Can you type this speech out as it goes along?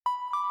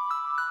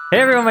Hey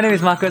everyone, my name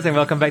is Marcus and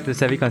welcome back to the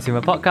Savvy Consumer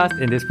Podcast.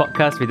 In this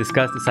podcast, we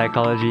discuss the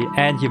psychology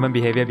and human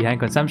behavior behind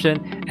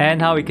consumption and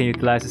how we can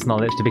utilize this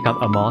knowledge to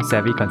become a more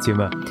savvy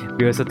consumer.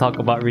 We also talk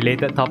about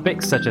related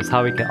topics such as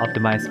how we can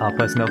optimize our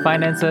personal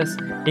finances,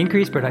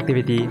 increase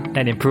productivity,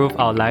 and improve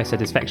our life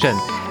satisfaction.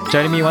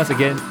 Joining me once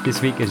again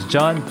this week is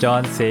Jon.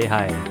 Jon, say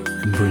hi.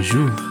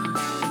 Bonjour.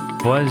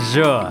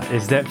 Bonjour.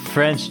 Is that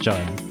French,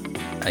 Jon?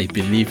 I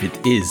believe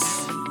it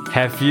is.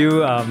 Have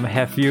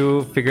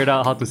you figured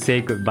out how to say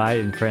goodbye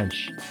in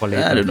French for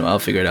later? I don't know. I'll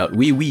figure it out.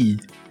 Oui.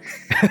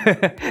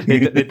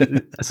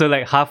 later. So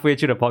like halfway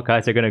through the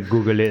podcast, you're gonna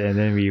Google it and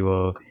then we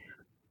will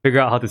figure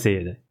out how to say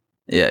it.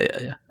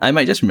 Yeah. I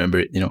might just remember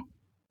it,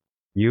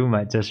 You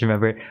might just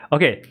remember it.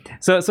 Okay,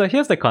 so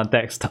here's the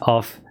context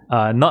of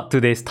not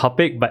today's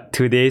topic, but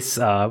today's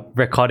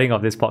recording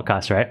of this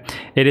podcast, right?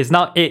 It is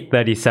now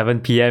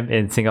 8:37 p.m.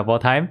 in Singapore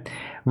time.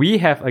 We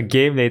have a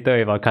game later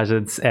with our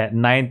cousins at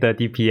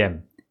 9:30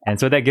 p.m. And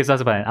so that gives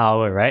us about an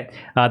hour, right?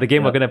 The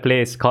game we're going to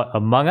play is called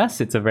Among Us.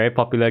 It's a very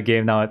popular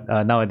game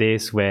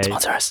nowadays where...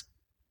 Sponsor us.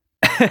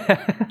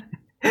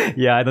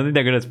 Yeah, I don't think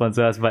they're going to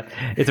sponsor us, but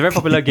it's a very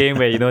popular game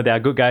where, there are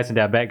good guys and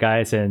there are bad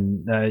guys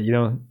and,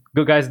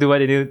 good guys do what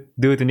they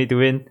do to need to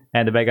win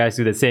and the bad guys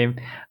do the same.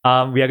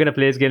 We are going to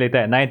play this game later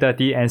at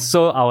 9:30 and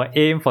so our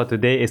aim for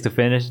today is to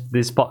finish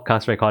this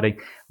podcast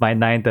recording by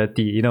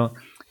 9:30.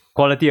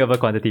 Quality over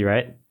quantity,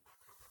 right?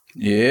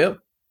 Yep.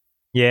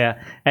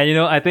 Yeah, and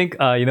I think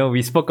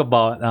we spoke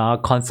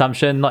about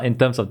consumption not in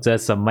terms of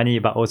just money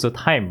but also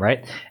time,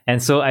 right?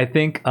 And so I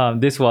think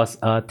this was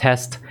a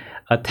test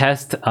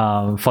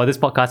for this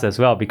podcast as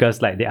well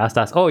because like they asked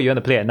us, oh, you want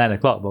to play at 9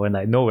 o'clock, but we're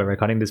like, no, we're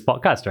recording this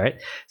podcast,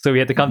 right? So we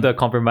had to come to a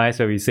compromise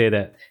where we say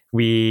that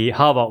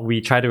how about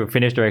we try to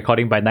finish the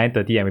recording by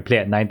 9:30 and we play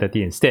at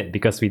 9:30 instead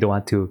because we don't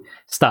want to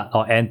start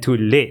or end too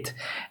late.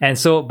 And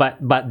so but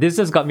this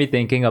just got me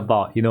thinking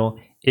about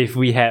if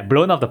we had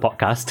blown off the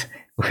podcast,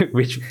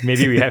 which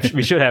maybe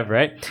we should have,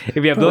 right?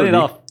 If we have blown it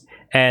off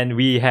and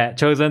we had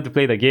chosen to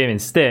play the game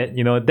instead,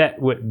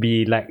 that would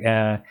be like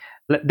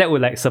that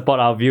would like support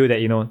our view that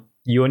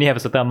you only have a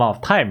certain amount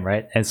of time,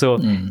 right? And so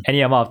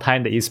any amount of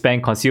time that you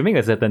spend consuming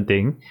a certain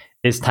thing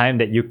is time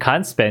that you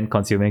can't spend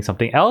consuming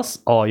something else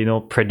or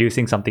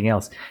producing something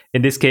else.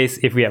 In this case,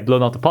 if we had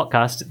blown off the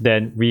podcast,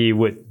 then we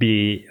would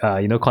be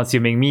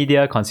consuming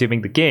media,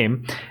 consuming the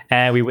game,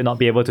 and we would not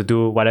be able to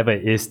do whatever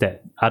it is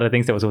that other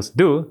things that we're supposed to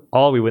do,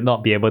 or we would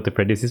not be able to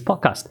produce this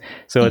podcast.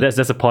 So that's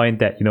just a point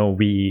that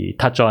we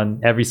touch on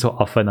every so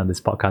often on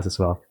this podcast as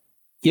well.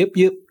 Yep.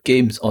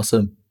 Games,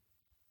 awesome.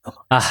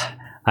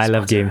 I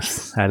love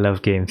games.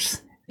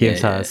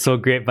 Games are so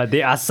great, but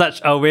they are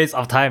such a waste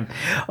of time.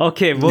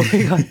 Okay,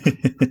 moving on.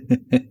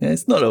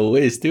 It's not a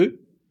waste, dude.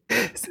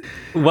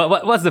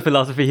 What's the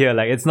philosophy here?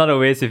 Like, it's not a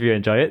waste if you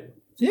enjoy it?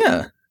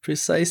 Yeah,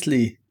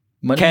 precisely.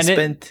 Money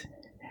spent.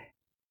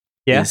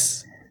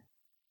 Yes.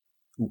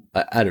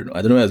 I don't know.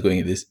 I don't know where I was going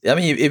with this. I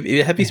mean, if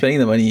you're happy spending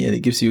the money and it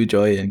gives you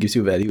joy and gives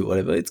you value,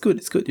 whatever, it's good.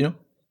 It's good,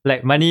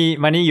 Like money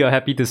you're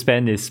happy to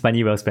spend is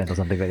money well spent or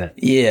something like that.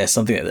 Yeah,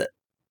 something like that.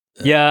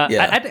 Yeah.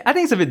 I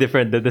think it's a bit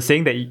different. The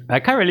saying that I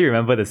can't really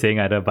remember the saying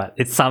either, but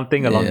it's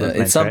something along those lines.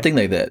 It's something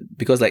right? like that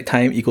because like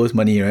time equals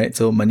money, right?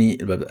 So money,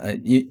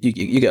 you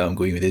get where I'm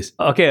going with this.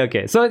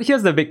 Okay. So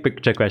here's the big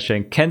picture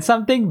question: can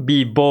something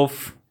be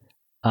both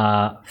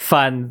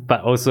fun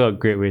but also a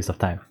great waste of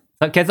time?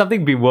 Can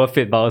something be worth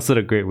it but also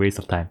a great waste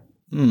of time?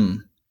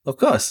 Of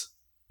course.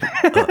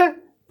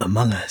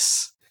 Among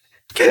Us,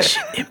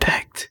 Genshin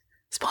Impact,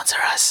 sponsor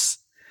us.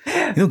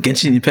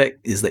 Genshin Impact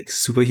is like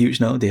super huge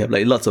now. They have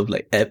like lots of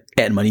like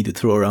ad money to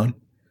throw around.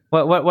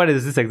 What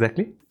is this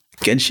exactly?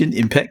 Genshin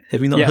Impact.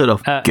 Have you not heard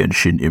of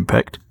Genshin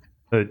Impact?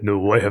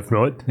 No, I have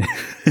not.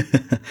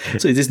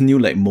 So it's this new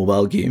like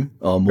mobile game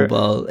or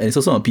mobile, and it's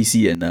also on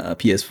PC and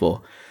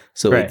PS4.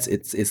 So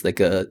it's like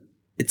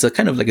it's a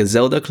kind of like a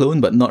Zelda clone,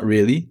 but not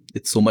really.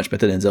 It's so much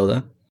better than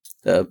Zelda.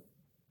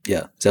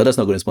 Zelda's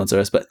not going to sponsor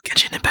us, but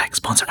Genshin Impact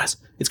sponsor us.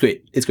 It's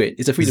great. It's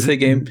a free-to-play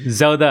game.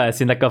 Zelda,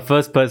 as in like a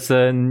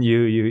first-person,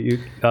 you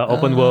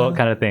open world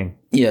kind of thing.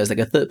 Yeah, it's like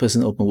a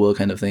third-person open world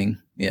kind of thing.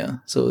 Yeah.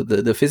 So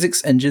the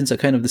physics engines are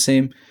kind of the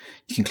same.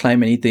 You can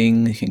climb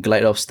anything. You can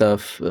glide off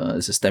stuff.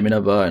 There's a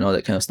stamina bar and all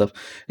that kind of stuff.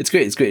 It's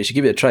great. You should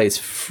give it a try. It's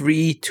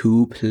free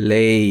to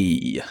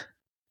play.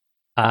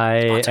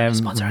 I am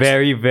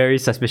very, very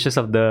suspicious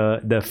of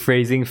the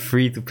phrasing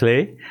 "free to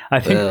play." I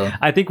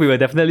think we will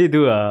definitely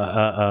do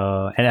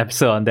an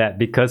episode on that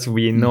because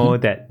we know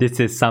that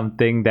this is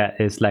something that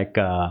is like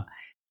a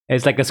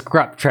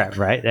scrap trap,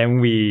 right?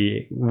 And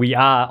we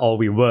are or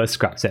we were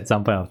scraps at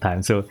some point of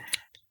time. So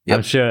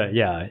I'm sure,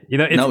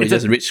 now we're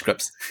just rich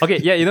scraps. Okay,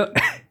 yeah,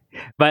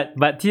 but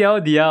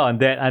TLDR on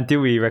that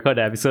until we record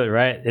the episode,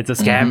 right? It's a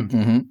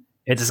scam.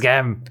 It's a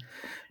scam.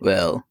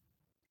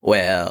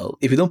 Well,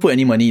 if you don't put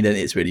any money, then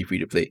it's really free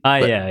to play.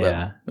 But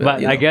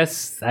I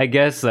guess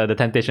the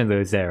temptation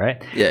is there,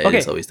 right? Yeah,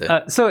 it's always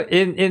there. So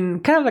in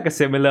kind of like a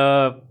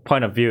similar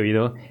point of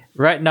view,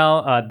 right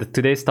now,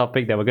 today's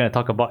topic that we're going to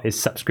talk about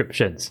is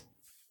subscriptions.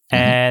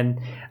 And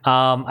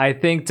I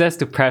think just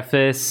to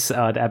preface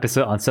the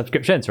episode on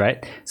subscriptions,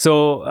 right?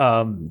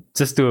 So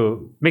just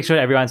to make sure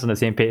everyone's on the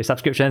same page,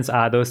 subscriptions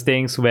are those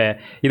things where,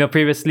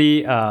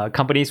 previously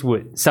companies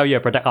would sell you a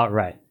product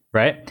outright,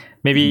 right?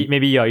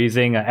 Maybe you're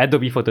using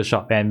Adobe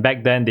Photoshop, and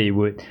back then they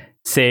would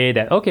say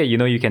that, okay,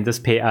 you can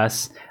just pay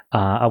us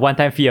a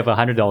one-time fee of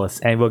 $100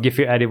 and we'll give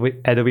you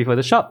Adobe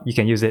Photoshop. You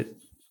can use it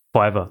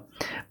forever.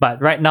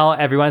 But right now,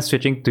 everyone's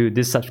switching to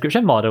this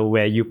subscription model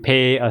where you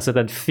pay a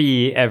certain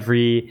fee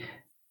every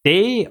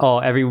day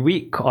or every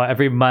week or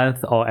every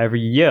month or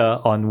every year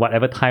on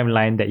whatever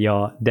timeline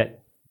that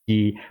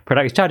the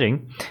product is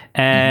charging,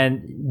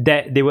 and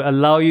that they will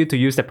allow you to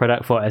use the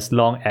product for as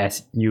long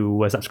as you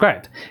were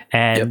subscribed.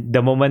 And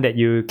the moment that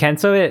you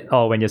cancel it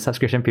or when your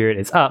subscription period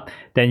is up,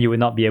 then you will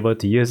not be able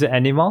to use it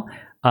anymore.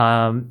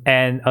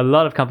 And a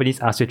lot of companies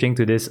are switching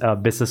to this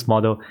business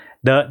model.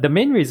 The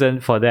main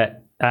reason for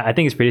that, I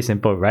think, is pretty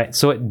simple, right?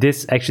 So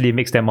this actually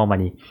makes them more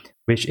money,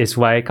 which is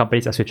why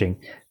companies are switching.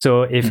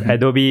 So if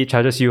Adobe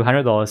charges you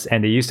 $100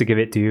 and they used to give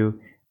it to you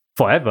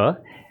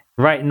forever,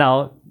 right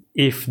now,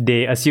 if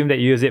they assume that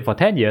you use it for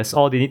 10 years,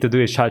 all they need to do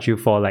is charge you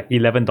for like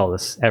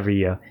 $11 every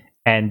year.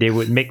 And they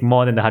would make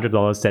more than the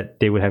 $100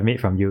 that they would have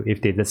made from you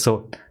if they just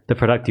sold the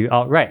product to you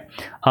outright.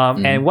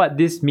 And what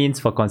this means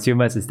for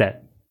consumers is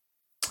that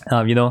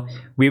we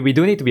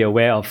do need to be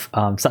aware of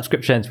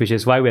subscriptions, which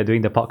is why we're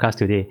doing the podcast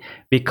today,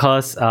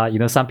 because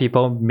some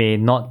people may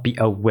not be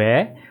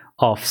aware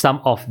of some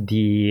of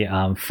the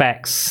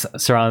facts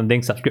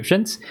surrounding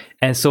subscriptions,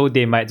 and so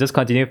they might just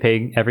continue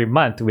paying every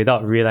month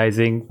without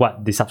realizing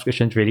what the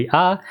subscriptions really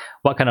are,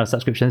 what kind of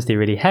subscriptions they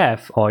really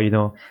have, or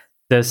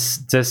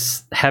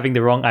just having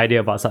the wrong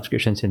idea about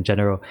subscriptions in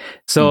general.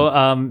 So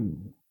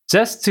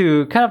just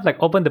to kind of like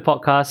open the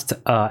podcast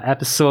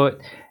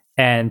episode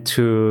and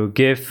to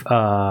give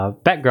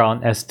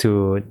background as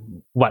to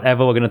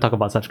whatever we're going to talk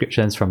about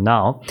subscriptions from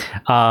now,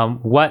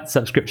 what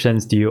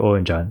subscriptions do you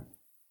own, John?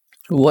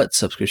 What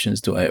subscriptions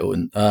do I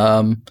own?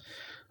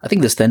 I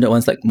think the standard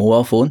ones, like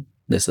mobile phone.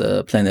 There's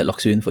a plan that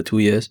locks you in for 2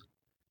 years.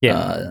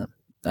 Yeah.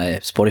 I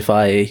have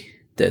Spotify.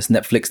 There's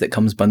Netflix that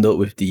comes bundled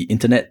with the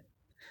internet.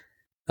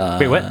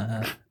 Wait, what?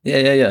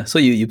 Yeah. So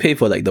you pay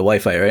for like the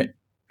Wi-Fi, right?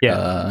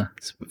 Yeah.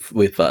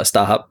 With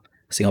StarHub,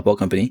 Singapore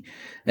company,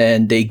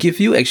 and they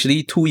give you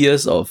actually 2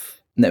 years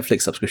of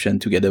Netflix subscription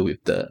together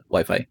with the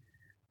Wi-Fi.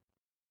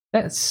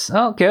 That's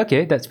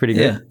okay. That's pretty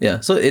good. Yeah.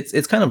 So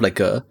it's kind of like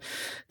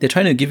they're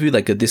trying to give you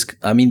like a disc.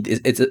 I mean,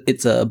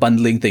 it's a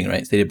bundling thing,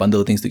 right? So they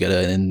bundle things together,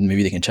 and then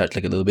maybe they can charge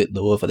like a little bit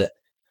lower for that.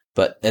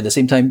 But at the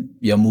same time,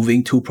 you're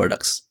moving two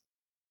products.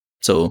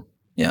 So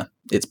yeah,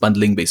 it's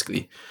bundling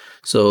basically.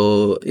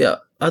 So yeah.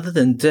 Other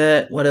than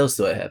that, what else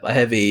do I have? I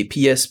have a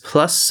PS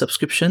Plus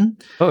subscription.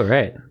 Oh,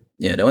 right.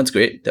 Yeah, that one's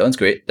great.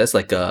 That's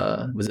like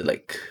was it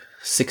like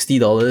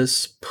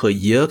 $60 per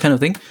year kind of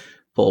thing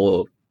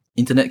for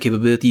internet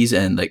capabilities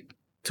and like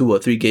 2 or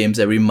 3 games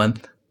every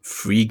month.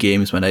 Free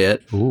games when I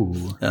add.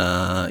 Ooh.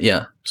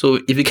 Yeah. So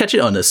if you catch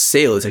it on a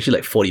sale, it's actually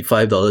like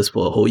 $45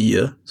 for a whole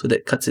year. So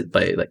that cuts it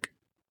by like,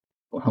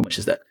 how much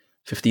is that?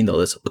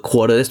 $15 a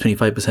quarter. That's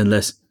 25%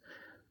 less.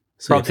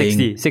 So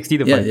from 60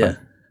 to 45.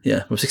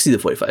 Yeah, from 60 to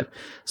 45.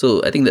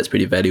 So I think that's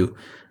pretty value.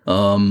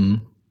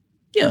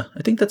 Yeah,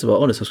 I think that's about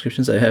all the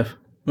subscriptions I have.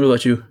 What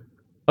about you?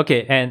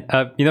 Okay, and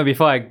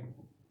before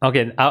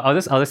I'll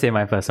just say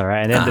mine first, all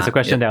right? And then there's a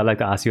question that I'd like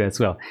to ask you as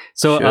well.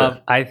 So sure.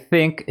 I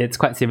think it's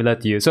quite similar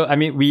to you. So I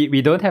mean,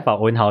 we don't have our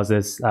own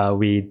houses.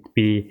 We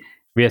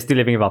are still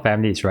living with our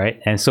families, right?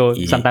 And so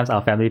sometimes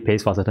our family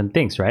pays for certain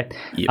things, right?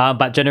 Yep.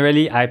 But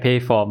generally, I pay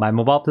for my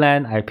mobile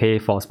plan. I pay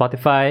for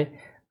Spotify.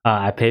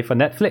 I pay for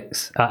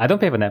Netflix. I don't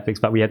pay for Netflix,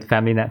 but we have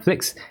family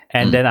Netflix.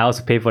 And then I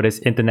also pay for this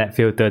internet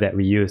filter that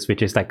we use,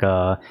 which is like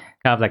a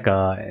kind of like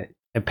a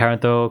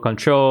parental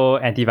control,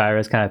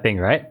 antivirus kind of thing,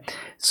 right?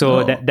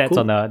 So that's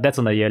cool.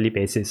 on a yearly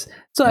basis.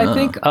 So I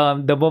think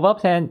the mobile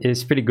plan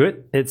is pretty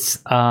good.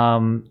 It's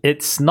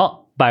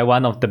not by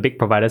one of the big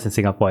providers in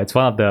Singapore. It's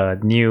one of the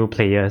new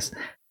players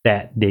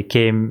that they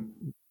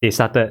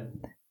started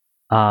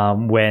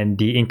when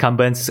the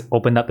incumbents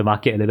opened up the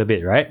market a little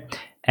bit, right?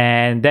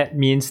 And that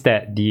means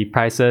that the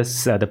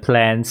prices, the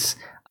plans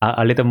are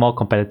a little more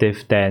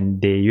competitive than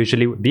they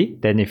usually would be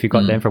than if you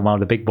got them from one of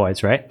the big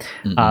boys, right?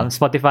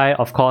 Spotify,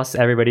 of course,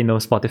 everybody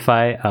knows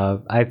Spotify.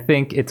 I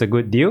think it's a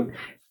good deal.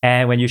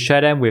 And when you share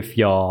them with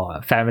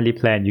your family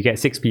plan, you get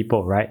 6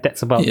 people, right?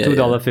 That's about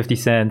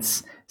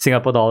 $2.50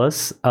 Singapore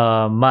dollars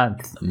a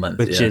month,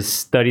 which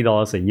is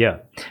 $30 a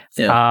year.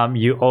 Yeah.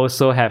 You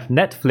also have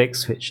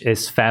Netflix, which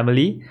is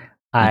family.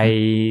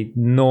 I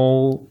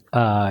know,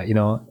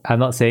 I'm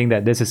not saying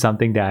that this is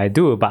something that I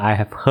do, but I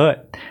have heard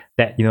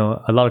that,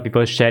 a lot of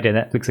people share their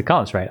Netflix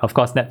accounts, right? Of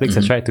course, Netflix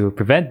has tried to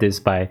prevent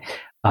this by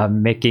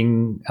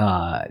making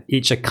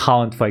each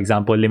account, for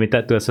example,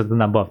 limited to a certain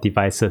number of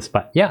devices.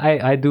 But yeah,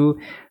 I do.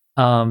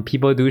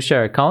 People do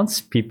share accounts.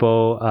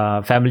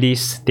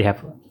 Families, they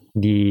have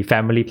the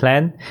family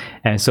plan,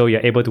 and so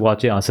you're able to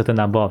watch it on a certain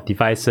number of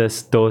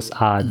devices. Those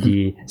are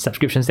the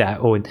subscriptions that I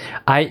own.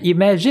 I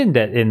imagine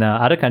that in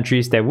other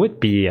countries there would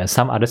be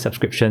some other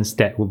subscriptions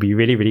that would be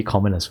really, really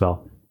common as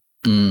well.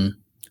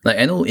 Like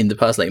I know in the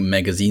past, like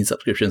magazine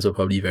subscriptions were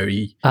probably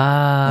very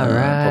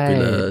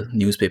popular.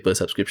 Newspaper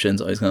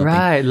subscriptions, all this kind of thing.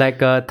 Right, like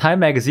Time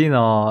Magazine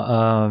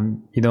or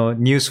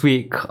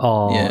Newsweek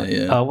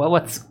or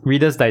what's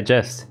Reader's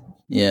Digest.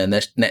 Yeah,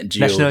 Nat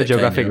Geo, National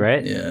Geographic,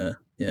 right?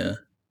 Yeah.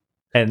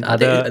 And are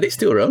they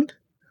still around?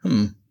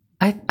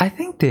 I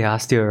think they are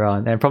still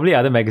around, and probably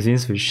other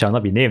magazines which shall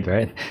not be named,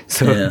 right?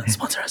 So yeah,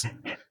 sponsor us.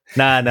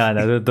 Nah,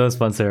 don't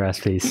sponsor us,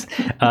 please.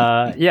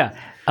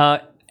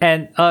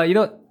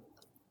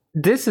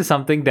 This is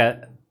something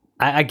that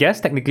I guess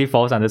technically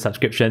falls under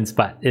subscriptions,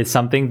 but it's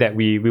something that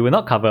we will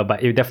not cover,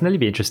 but it will definitely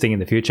be interesting in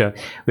the future,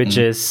 which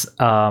is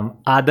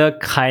other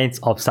kinds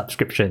of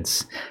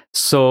subscriptions.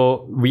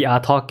 So we are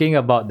talking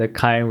about the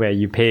kind where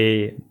you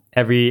pay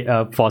every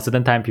for a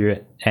certain time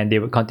period and they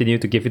will continue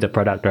to give you the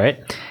product, right?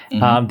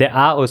 There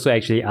are also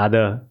actually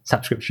other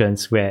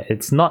subscriptions where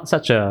it's not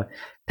such a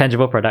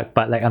tangible product,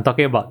 but like I'm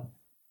talking about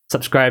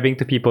subscribing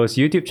to people's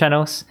YouTube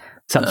channels,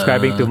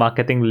 subscribing to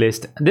marketing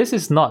list. This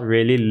is not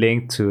really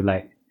linked to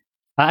like,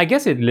 I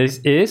guess it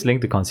is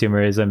linked to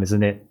consumerism,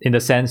 isn't it? In the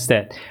sense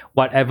that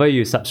whatever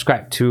you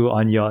subscribe to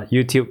on your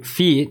YouTube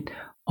feed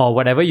or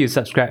whatever you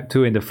subscribe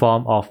to in the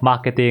form of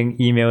marketing,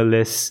 email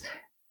lists,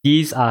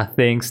 these are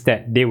things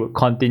that they would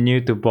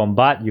continue to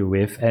bombard you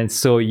with. And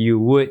so you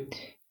would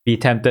be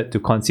tempted to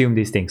consume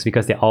these things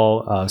because they're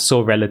all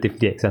so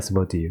relatively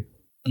accessible to you.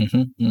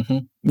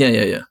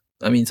 Yeah.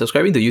 I mean,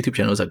 subscribing to YouTube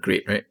channels are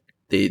great, right?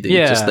 They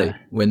just like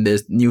when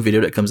there's new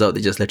video that comes out,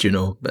 they just let you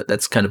know. But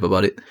that's kind of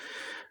about it.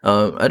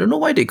 I don't know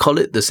why they call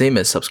it the same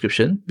as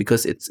subscription,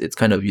 because it's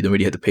kind of, you don't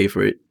really have to pay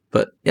for it.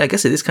 But yeah, I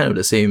guess it is kind of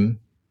the same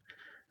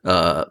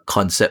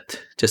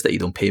concept, just that you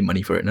don't pay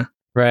money for it, nah?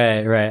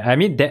 Right. I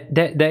mean,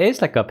 there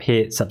is like a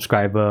paid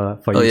subscriber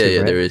for YouTube, yeah,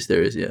 right?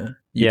 there is, yeah. YouTube,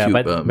 yeah,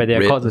 but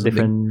they're called a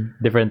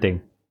different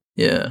thing.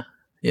 Yeah.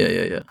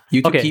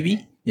 YouTube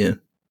TV?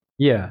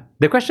 Yeah.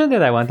 The question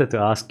that I wanted to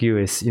ask you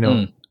is,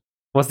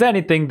 was there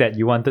anything that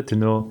you wanted to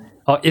know,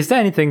 or is there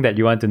anything that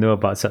you want to know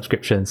about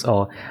subscriptions,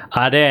 or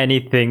are there any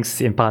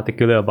things in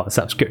particular about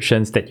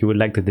subscriptions that you would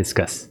like to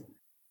discuss?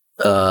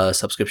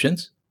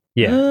 Subscriptions?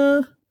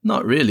 Yeah.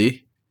 Not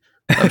really.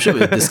 I'm sure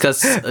we'll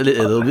discuss a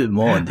little bit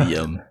more on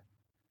the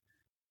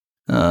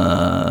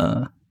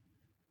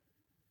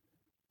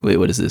wait,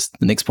 what is this?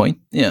 The next point?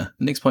 Yeah,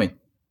 the next point.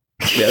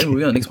 Yeah,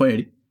 we're on the next point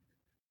already.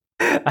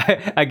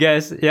 I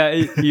guess, yeah,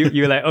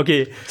 you're like,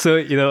 okay, so,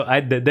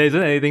 there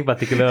isn't anything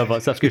particular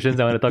about subscriptions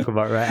I want to talk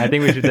about, right? I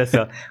think we should just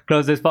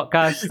close this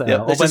podcast.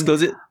 Let's just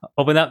close it.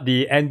 Open up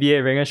the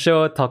NBA Ringer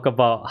Show, talk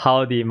about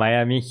how the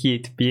Miami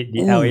Heat beat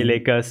the LA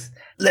Lakers.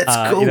 Let's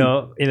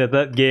go. In the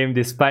third game,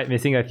 despite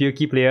missing a few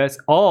key players,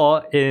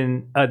 or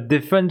in a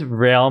different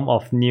realm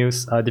of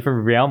news, a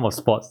different realm of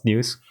sports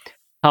news,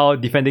 how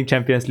defending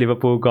champions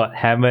Liverpool got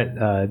hammered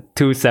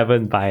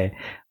 2-7 by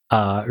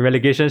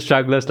relegation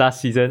strugglers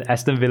last season,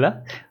 Aston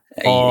Villa,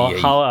 or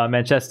how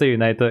Manchester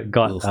United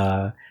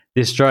got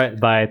destroyed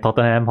by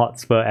Tottenham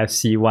Hotspur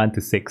FC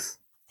 1-6.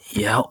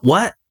 Yeah,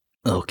 what?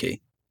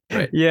 Okay.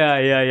 Right.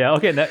 Yeah.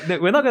 Okay,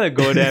 we're not gonna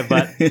go there,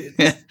 but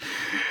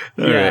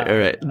all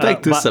right.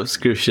 Back to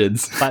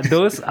subscriptions. But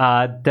those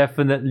are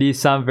definitely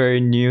some very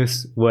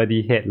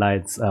newsworthy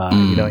headlines.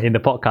 In the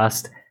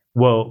podcast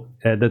world,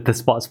 the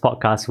sports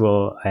podcast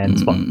world and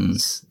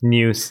sports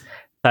news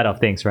side of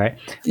things, right?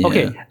 Yeah.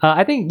 Okay,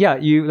 I think,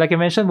 you, like I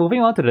mentioned,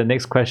 moving on to the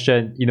next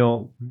question,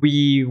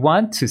 we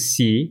want to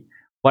see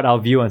what our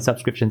view on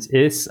subscriptions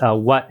is.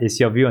 What is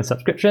your view on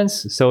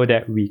subscriptions, so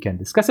that we can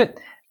discuss it,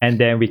 and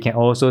then we can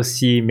also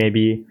see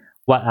maybe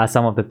what are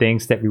some of the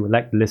things that we would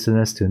like the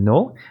listeners to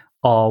know,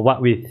 or what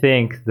we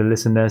think the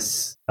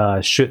listeners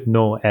should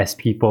know as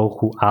people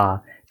who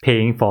are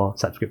paying for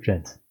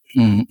subscriptions.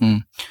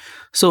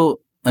 So,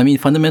 I mean,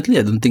 fundamentally,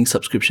 I don't think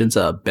subscriptions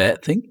are a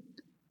bad thing.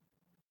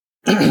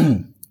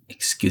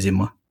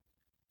 Excusez-moi.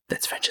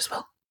 That's French as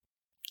well.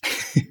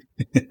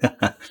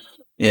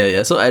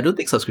 Yeah. So I don't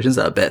think subscriptions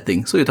are a bad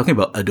thing. So you're talking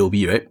about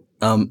Adobe, right?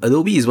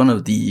 Adobe is one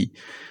of the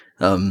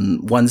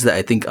ones that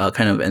I think are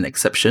kind of an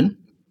exception.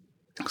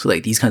 So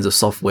like these kinds of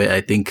software,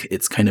 I think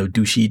it's kind of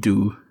douchey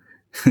to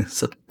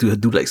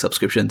do like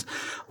subscriptions,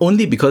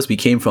 only because we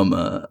came from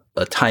a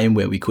time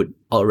where we could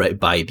outright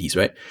buy these,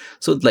 right?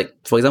 So like,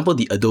 for example,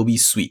 the Adobe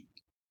Suite,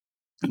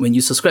 when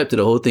you subscribe to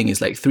the whole thing, it's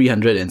like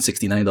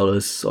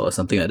 $369 or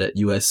something like that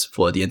US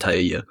for the entire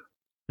year.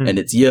 And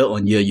it's year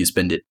on year you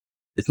spend it.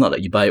 It's not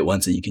like you buy it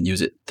once and you can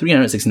use it.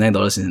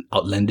 $369 is an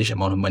outlandish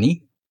amount of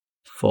money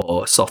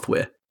for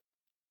software.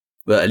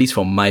 Well, at least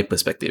from my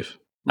perspective.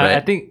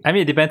 Right? I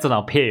mean, it depends on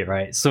our pay,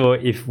 right? So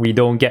if we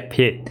don't get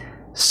paid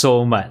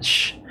so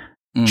much,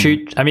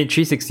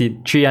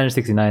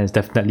 $369 is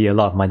definitely a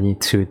lot of money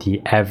to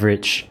the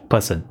average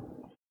person.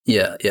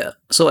 Yeah.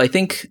 So I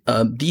think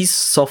these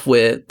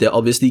software, they're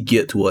obviously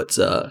geared towards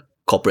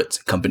corporate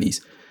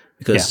companies,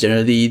 because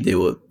generally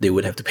they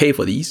would have to pay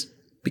for these.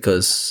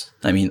 because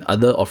I mean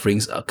other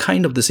offerings are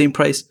kind of the same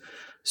price,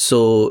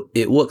 so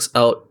it works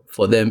out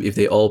for them if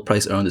they all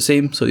price around the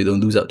same, so they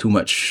don't lose out too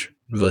much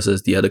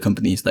versus the other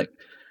companies like,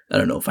 I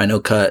don't know, Final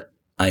Cut,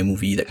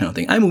 iMovie, that kind of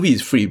thing. iMovie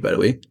is free, by the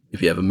way,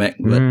 if you have a Mac,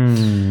 but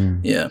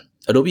yeah.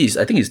 Adobe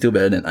I think it's still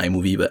better than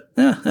iMovie, but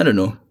I don't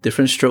know.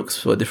 Different strokes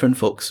for different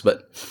folks,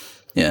 but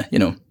yeah, you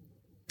know.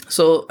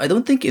 So I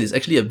don't think it is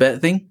actually a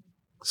bad thing.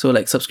 So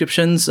like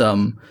subscriptions,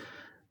 let's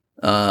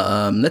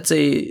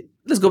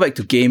go back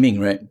to gaming,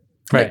 right?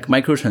 Like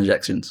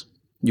microtransactions.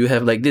 You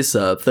have like this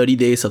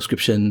 30-day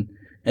subscription,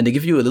 and they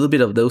give you a little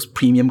bit of those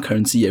premium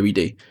currency every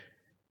day,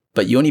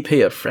 but you only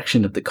pay a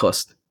fraction of the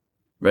cost,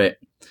 right?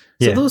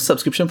 So those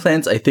subscription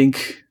plans, I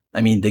think,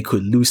 I mean, they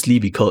could loosely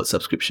be called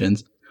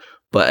subscriptions,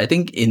 but I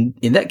think in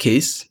that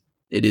case,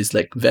 it is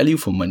like value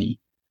for money,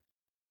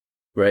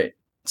 right?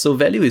 So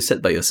value is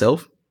set by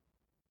yourself,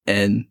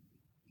 and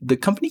the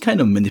company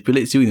kind of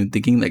manipulates you into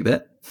thinking like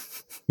that.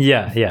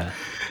 Yeah,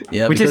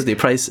 because they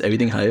price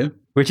everything higher.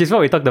 Which is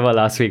what we talked about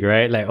last week,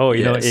 right? Like,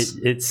 you know,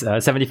 it's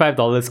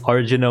 $75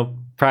 original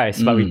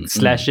price, but we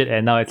slashed it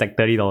and now it's like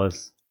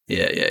 $30.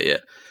 Yeah.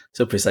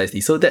 So precisely.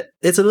 So that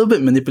it's a little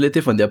bit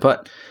manipulative on their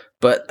part.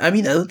 But I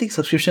mean, I don't think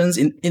subscriptions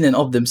in and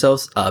of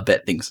themselves are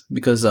bad things,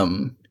 because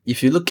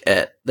if you look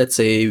at, let's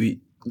say, we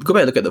go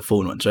back and look at the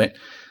phone ones, right?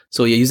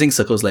 So you're using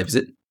Circles Life, is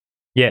it?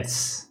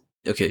 Yes.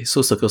 Okay,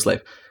 so Circles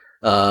Life.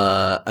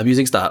 I'm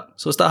using StarHub.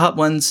 So StarHub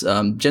ones,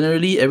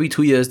 generally every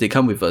 2 years, they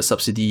come with a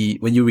subsidy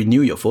when you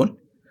renew your phone.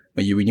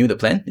 When you renew the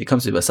plan, it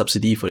comes with a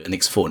subsidy for the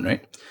next phone,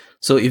 right?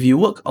 So if you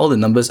work all the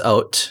numbers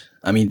out,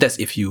 I mean, that's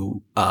if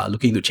you are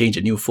looking to change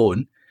a new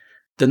phone,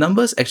 the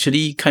numbers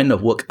actually kind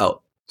of work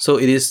out. So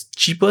it is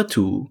cheaper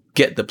to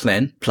get the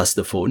plan plus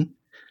the phone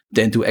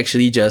than to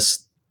actually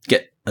just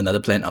get another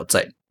plan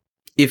outside,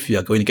 if you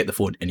are going to get the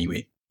phone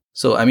anyway.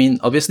 So, I mean,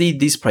 obviously,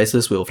 these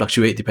prices will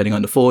fluctuate depending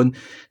on the phone,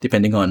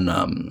 depending on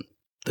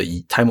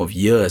the time of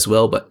year as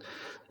well. But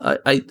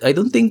I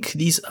don't think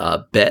these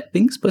are bad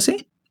things per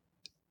se.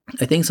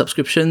 I think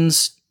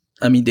subscriptions,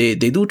 I mean, they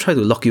do try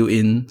to lock you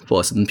in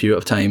for a certain period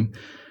of time.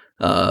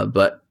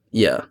 But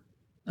yeah,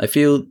 I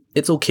feel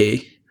it's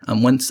okay.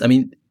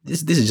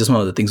 This is just one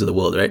of the things of the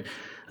world, right?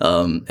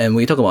 And when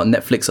you talk about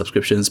Netflix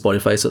subscriptions,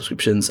 Spotify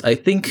subscriptions, I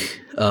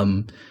think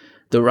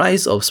the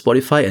rise of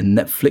Spotify and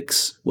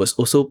Netflix was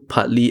also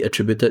partly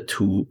attributed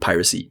to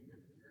piracy.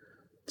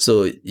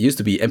 So it used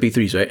to be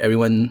MP3s, right?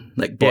 Everyone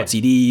like bought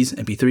CDs,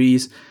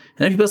 MP3s, and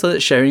then people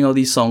started sharing all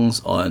these songs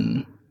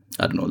on,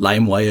 I don't know,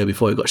 LimeWire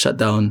before it got shut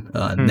down,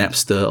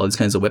 Napster, all these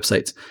kinds of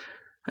websites.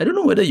 I don't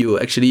know whether you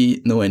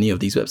actually know any of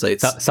these websites.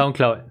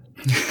 SoundCloud.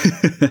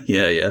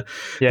 yeah.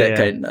 That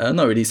kind.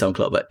 Not really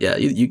SoundCloud, but yeah,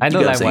 you I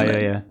know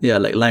LimeWire, like, yeah,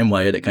 like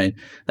LimeWire, that kind.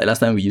 Like last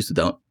time we used to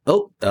down.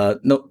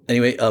 No.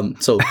 Anyway,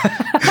 so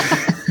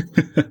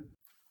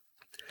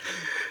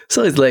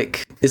so it's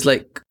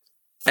like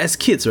as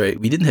kids, right?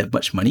 We didn't have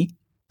much money,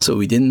 so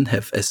we didn't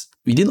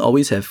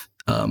always have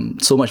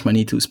so much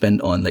money to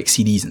spend on like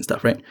CDs and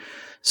stuff, right?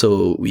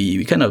 So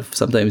we kind of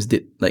sometimes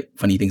did like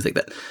funny things like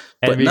that.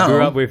 And we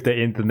grew up with the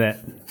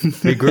internet.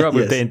 We grew up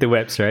with the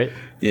interwebs, right?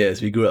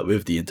 Yes, we grew up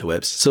with the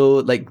interwebs. So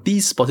like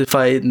these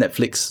Spotify,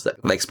 Netflix,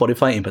 like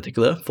Spotify in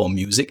particular, for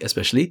music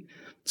especially.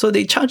 So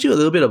they charge you a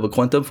little bit of a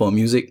quantum for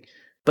music,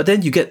 but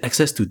then you get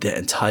access to their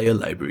entire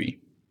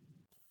library.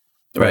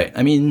 Right?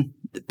 I mean,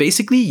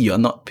 basically you're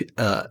not...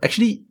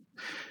 Actually,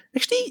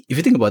 if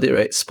you think about it,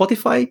 right?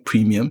 Spotify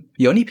Premium,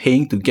 you're only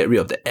paying to get rid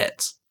of the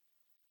ads.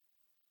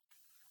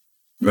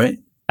 Right?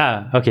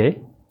 Okay.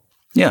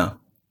 Yeah.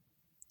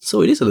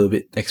 So it is a little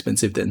bit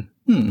expensive then.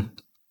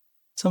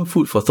 Some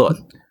food for thought.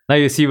 Now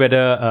you see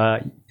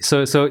whether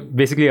so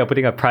basically you're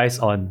putting a price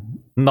on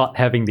not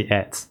having the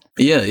ads.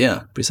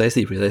 Yeah,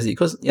 precisely.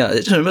 Because I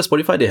just remember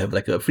Spotify, they have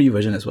like a free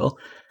version as well.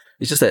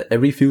 It's just that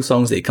every few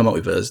songs they come up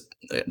with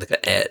like an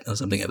ad or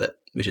something like that,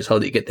 which is how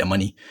they get their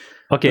money.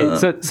 Okay,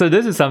 so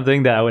this is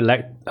something that I would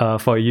like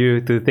for you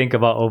to think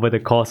about over the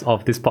course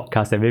of this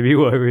podcast, and maybe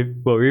we'll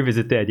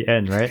revisit it at the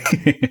end, right?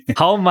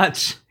 How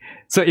much?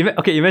 So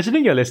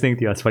imagining you're listening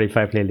to your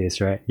Spotify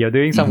playlist, right? You're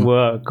doing some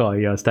work or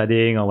you're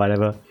studying or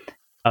whatever.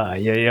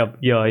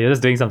 You're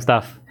just doing some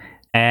stuff,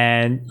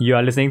 and you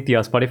are listening to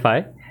your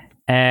Spotify,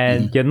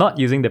 and you're not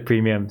using the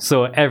premium.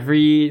 So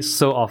every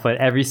so often,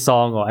 every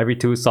song or every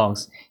 2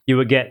 songs, you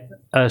will get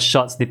a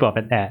short snippet of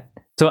an ad.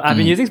 So I've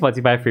been using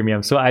Spotify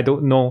Premium, so I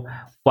don't know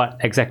what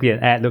exactly an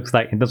ad looks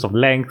like in terms of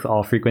length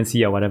or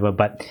frequency or whatever.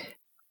 But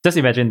just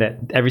imagine that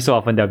every so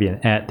often there'll be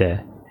an ad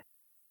there.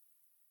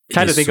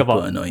 Try to think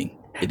about annoying.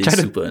 It is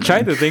super annoying.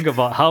 Try to think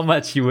about how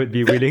much you would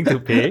be willing to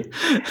pay,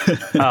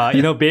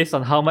 based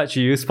on how much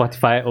you use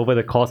Spotify over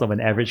the course of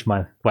an average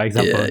month, for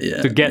example,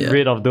 to get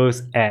rid of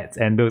those ads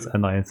and those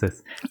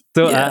annoyances.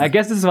 So I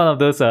guess this is one of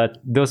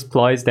those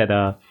ploys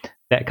that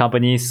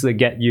companies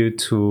get you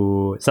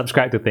to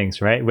subscribe to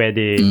things, right? Where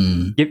they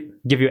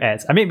give you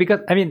ads.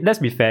 Let's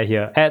be fair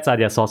here. Ads are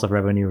their source of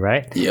revenue,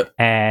 right? Yep.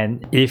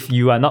 And if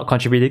you are not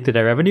contributing to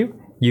their revenue,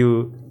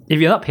 if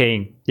you're not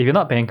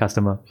paying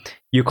customer,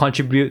 you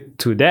contribute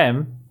to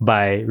them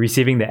by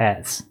receiving the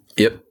ads.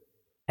 Yep.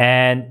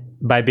 and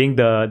by being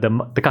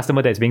the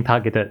customer that's being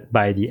targeted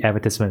by the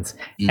advertisements.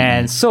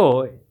 And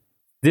so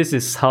this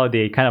is how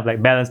they kind of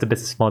like balance the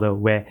business model,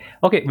 where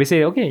we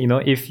say,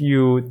 if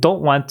you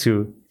don't want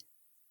to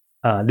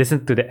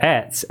listen to the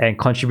ads and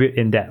contribute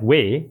in that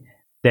way,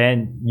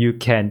 then you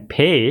can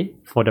pay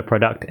for the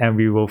product and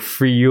we will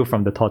free you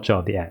from the torture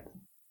of the ad.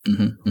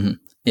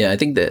 Yeah, I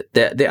think that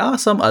there are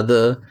some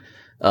other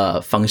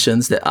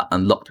functions that are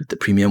unlocked with the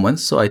premium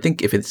ones. So I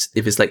think if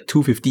it's like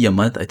 $250 a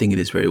month, I think it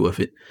is very worth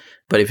it.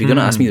 But if you're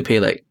gonna ask me to pay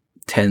like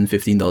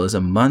 $10-15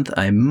 a month,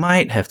 I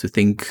might have to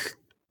think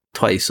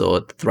twice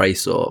or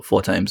thrice or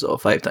 4 times or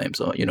 5 times,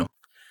 or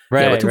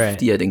Right, but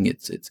 $250, I think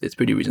it's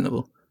pretty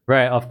reasonable.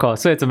 Right, of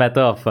course. So it's a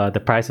matter of the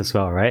price as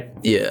well, right?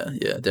 Yeah,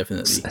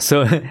 definitely.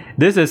 So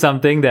this is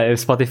something that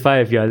if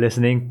Spotify, if you are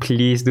listening,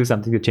 please do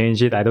something to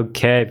change it. I don't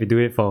care if you do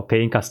it for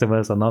paying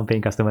customers or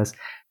non-paying customers.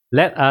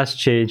 Let us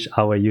change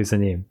our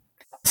username.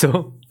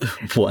 So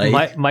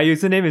why? My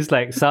username is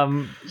like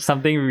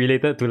something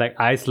related to like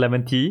iced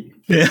lemon tea.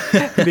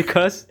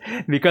 because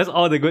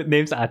all the good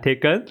names are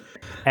taken.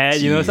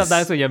 And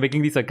sometimes when you're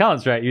making these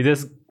accounts, right, you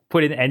just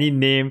put in any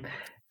name.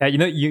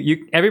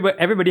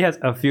 Everybody has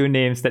a few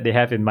names that they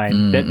have in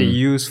mind that they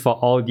use for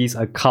all these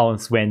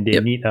accounts when they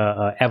need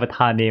a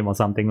avatar name or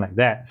something like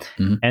that.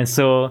 And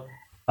so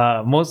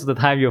most of the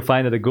time you'll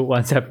find that the good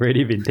ones have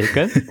already been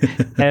taken.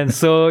 And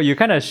so you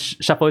kind of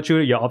shuffle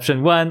through your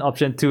option 1,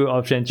 option 2,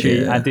 option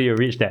 3 until you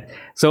reach that.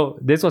 So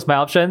this was my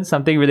option,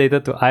 something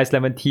related to iced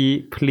lemon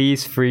tea.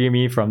 Please free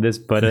me from this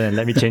burden and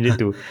let me change it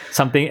to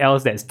something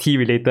else that's tea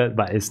related,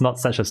 but it's not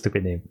such a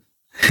stupid name.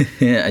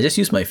 Yeah, I just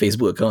use my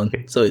Facebook account,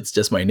 so it's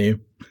just my name.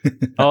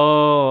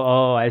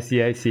 Oh, I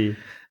see.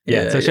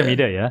 Yeah, social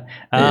media,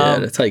 yeah,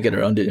 that's how you get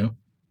around it,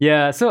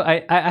 Yeah, so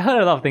I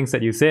heard a lot of things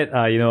that you said,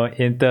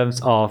 in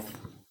terms of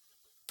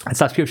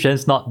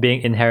subscriptions not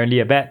being inherently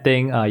a bad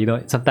thing.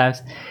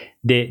 Sometimes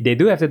they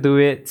do have to do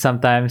it.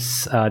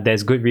 Sometimes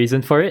there's good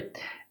reason for it.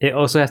 It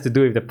also has to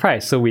do with the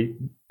price. So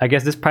I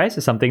guess this price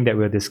is something that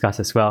we'll discuss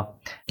as well.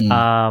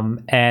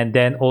 And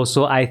then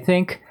also I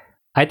think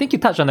you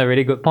touched on a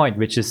really good point,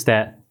 which is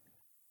that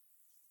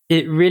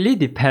it really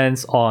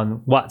depends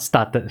on what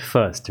started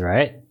first,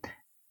 right?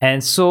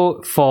 And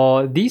so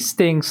for these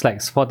things like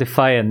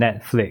Spotify and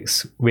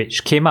Netflix,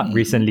 which came up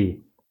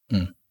recently,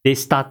 they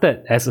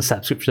started as a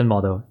subscription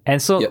model. And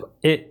so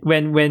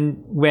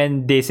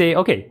when they say,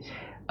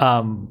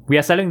 we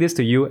are selling this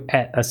to you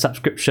at a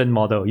subscription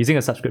model, using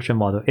a subscription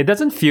model, it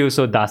doesn't feel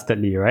so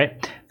dastardly,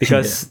 right?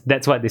 Because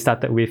that's what they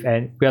started with.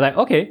 And we're like,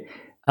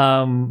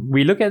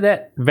 we look at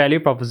that value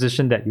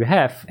proposition that you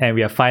have and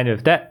we are fine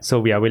with that.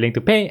 So we are willing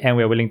to pay, and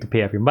we are willing to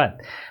pay every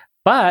month.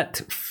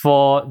 But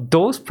for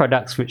those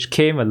products which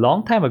came a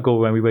long time ago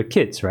when we were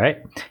kids,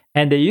 right?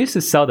 And they used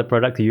to sell the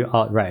product to you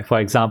outright, for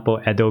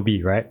example,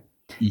 Adobe, right?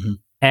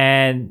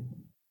 And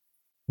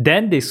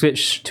then they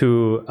switched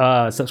to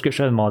a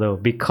subscription model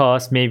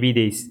because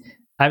maybe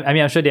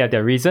I'm sure they have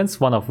their reasons,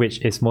 one of which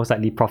is most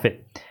likely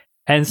profit.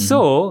 And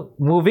so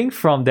moving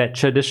from that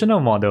traditional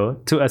model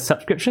to a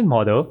subscription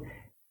model,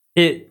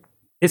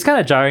 it's kind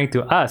of jarring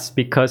to us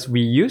because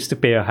we used to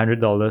pay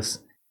 $100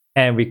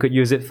 and we could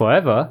use it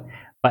forever,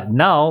 but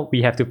now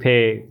we have to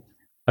pay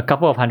a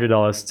couple of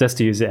 $100 just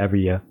to use it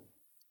every year.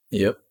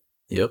 Yep.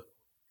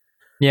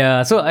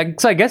 Yeah, so I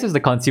guess it's the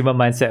consumer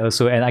mindset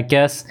also, and I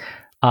guess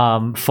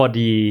for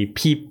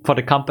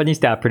the companies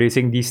that are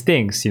producing these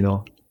things,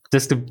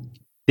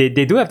 they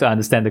do have to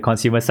understand the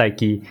consumer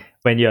psyche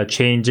when you're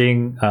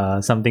changing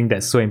something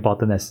that's so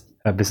important as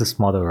a business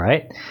model,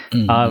 right?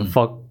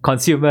 For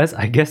consumers,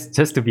 I guess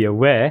just to be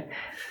aware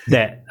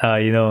that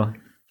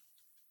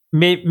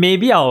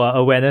maybe our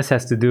awareness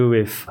has to do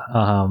with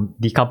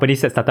the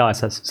companies that start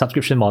out as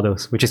subscription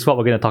models, which is what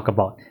we're going to talk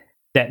about.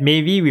 That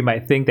maybe we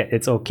might think that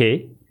it's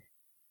okay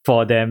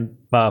for them,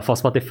 for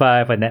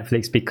Spotify, for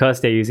Netflix,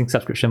 because they're using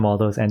subscription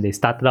models and they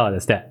started out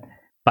as that.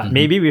 But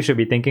maybe we should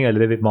be thinking a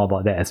little bit more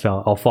about that as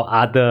well, or for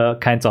other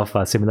kinds of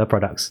similar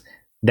products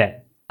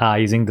that are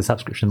using the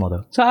subscription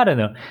model. So I don't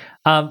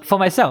know. For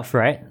myself,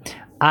 right,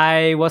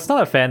 I was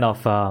not a fan of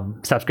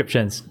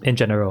subscriptions in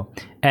general.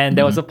 And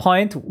there was a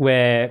point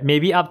where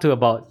maybe up to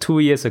about 2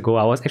 years ago,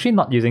 I was actually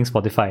not using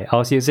Spotify. I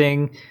was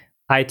using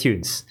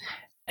iTunes.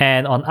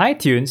 And on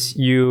iTunes,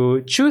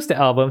 you choose the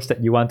albums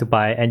that you want to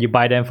buy and you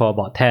buy them for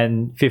about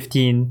 10,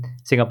 15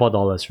 Singapore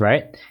dollars,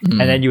 right? And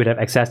then you would have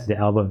access to the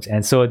albums.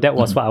 And so that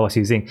was what I was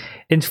using.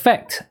 In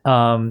fact,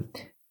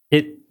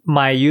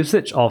 my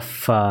usage of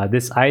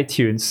this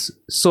iTunes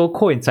so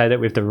coincided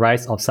with the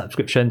rise of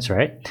subscriptions,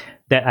 right?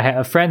 That I had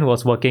a friend who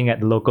was working at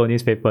the local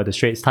newspaper, the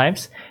Straits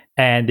Times,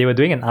 and they were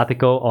doing an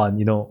article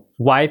on,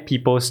 why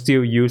people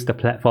still use the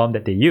platform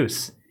that they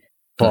use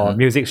for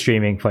music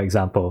streaming, for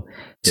example.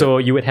 So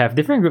you would have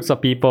different groups of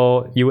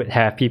people. You would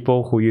have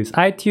people who use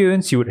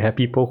iTunes. You would have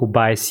people who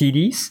buy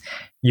CDs.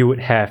 You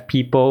would have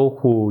people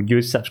who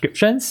use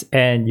subscriptions.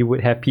 And you would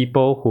have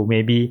people who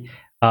maybe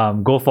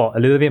go for a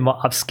little bit more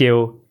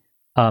upscale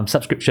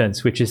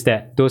subscriptions, which is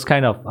that those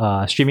kind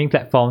of streaming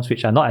platforms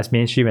which are not as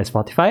mainstream as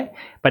Spotify,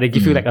 but they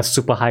give you like a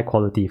super high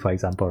quality, for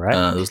example, right?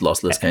 Those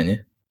lossless kind, yeah.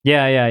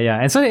 Yeah.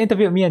 And so they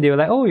interviewed me and they were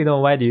like, oh,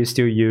 why do you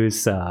still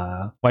use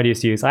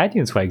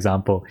iTunes, for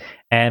example?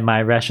 And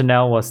my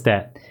rationale was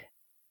that,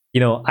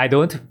 I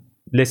don't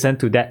listen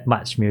to that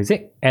much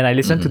music and I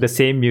listen to the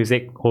same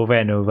music over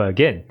and over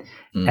again.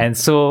 And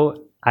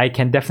so I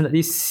can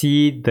definitely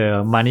see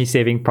the money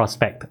saving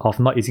prospect of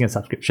not using a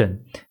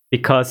subscription,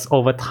 because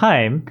over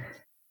time,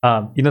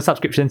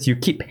 subscriptions, you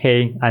keep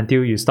paying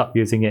until you stop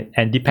using it.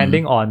 And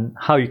depending on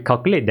how you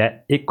calculate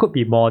that, it could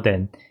be more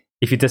than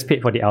if you just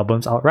paid for the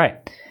albums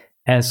outright.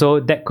 And so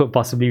that could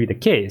possibly be the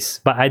case.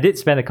 But I did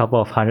spend a couple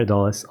of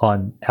 $100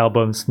 on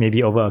albums,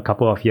 maybe over a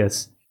couple of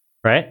years,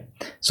 right?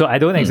 So I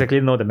don't exactly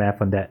know the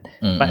math on that.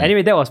 But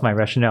anyway, that was my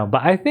rationale.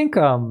 But I think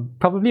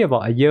probably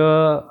about a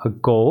year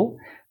ago,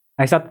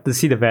 I started to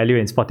see the value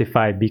in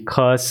Spotify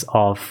because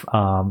of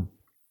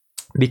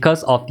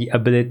the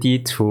ability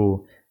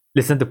to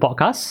listen to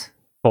podcasts,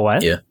 for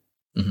one. Yeah.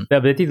 The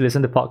ability to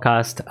listen to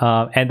podcasts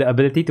and the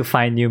ability to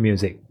find new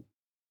music.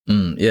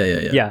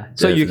 Yeah.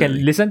 So you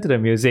can listen to the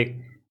music.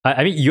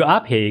 I mean, you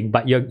are paying,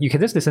 but you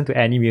can just listen to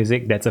any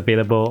music that's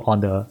available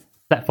on the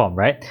platform,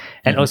 right?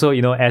 And also,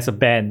 as a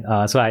band,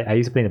 so I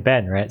used to play in a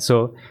band, right?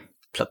 So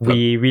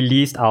we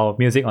released our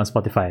music on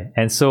Spotify.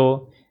 And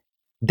so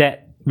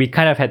that we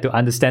kind of had to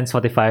understand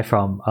Spotify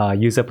from a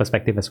user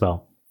perspective as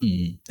well.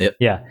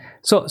 Yeah.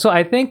 So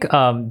I think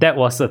that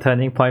was a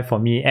turning point for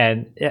me.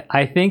 And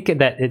I think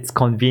that it's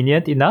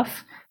convenient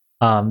enough.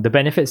 The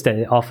benefits that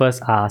it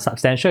offers are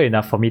substantial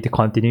enough for me to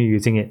continue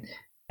using it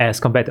as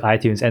compared to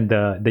iTunes. And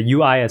the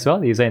UI as well,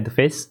 the user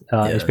interface,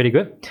 is pretty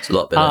good. It's a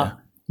lot better.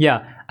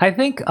 I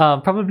think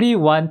probably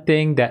one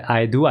thing that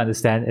I do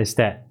understand is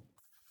that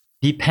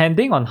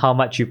depending on how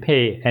much you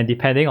pay and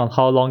depending on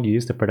how long you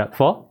use the product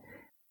for,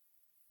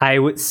 I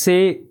would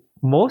say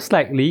most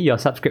likely your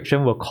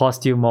subscription will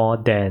cost you more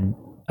than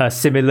a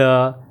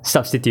similar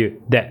substitute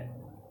that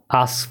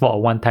asks for a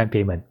one-time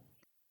payment.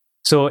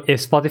 So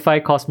if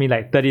Spotify costs me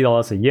like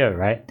 $30 a year,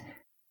 right?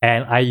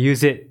 And I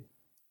use it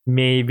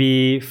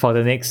maybe for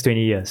the next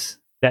 20 years,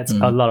 that's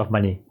a lot of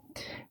money.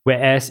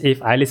 Whereas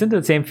if I listen to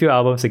the same few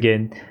albums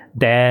again,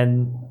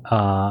 then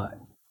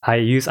I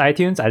use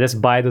iTunes, I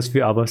just buy those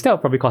few albums, that will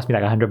probably cost me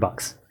like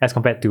 $100 as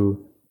compared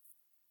to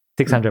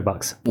 $600,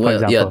 for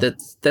example. Yeah,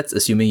 that's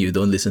assuming you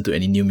don't listen to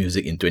any new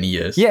music in 20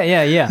 years.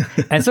 Yeah.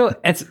 And so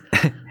it's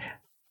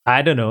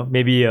I don't know,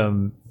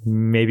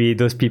 maybe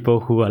those people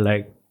who are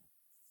like,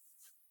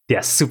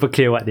 they're super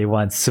clear what they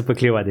want, super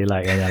clear what they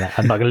like, and they're like,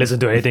 I'm not gonna listen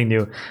to anything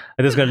new.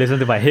 I'm just gonna listen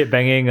to my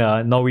head-banging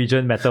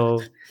Norwegian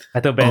metal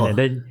band. And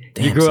then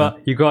you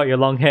grow out your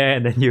long hair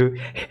and then you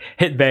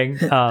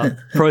headbang.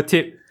 Pro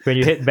tip, when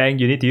you headbang,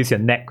 you need to use your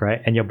neck,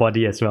 right? And your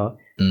body as well.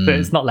 So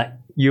it's not like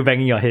you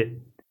banging your head.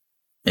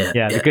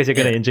 Because you're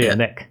gonna injure your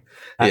neck.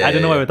 I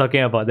don't know why we're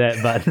talking about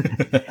that,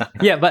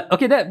 but but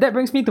okay, that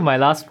brings me to my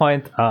last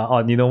point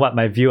on what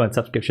my view on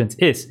subscriptions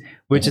is,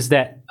 which is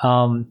that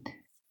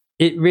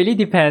it really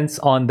depends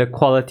on the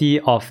quality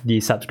of the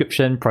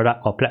subscription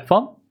product or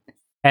platform,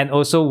 and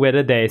also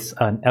whether there is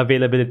an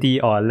availability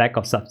or a lack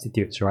of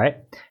substitutes, right?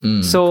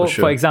 So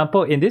for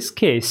example, in this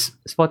case,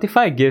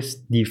 Spotify gives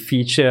the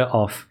feature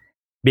of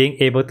being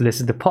able to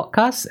listen to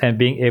podcasts and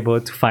being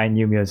able to find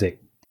new music,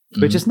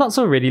 which is not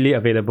so readily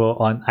available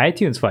on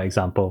iTunes, for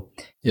example.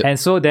 And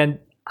so then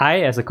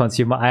I, as a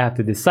consumer, I have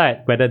to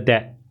decide whether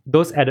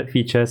those added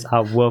features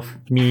are worth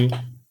me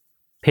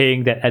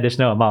paying that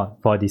additional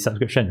amount for the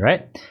subscription,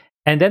 right?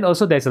 And then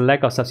also there's a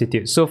lack of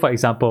substitutes. So for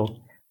example,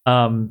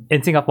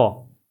 in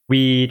Singapore,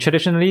 we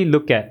traditionally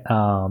look at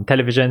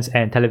televisions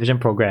and television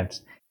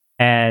programs.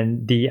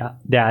 And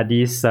there are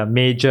these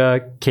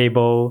major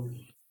cable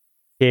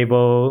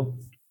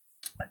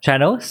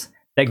channels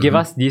that give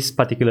us these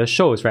particular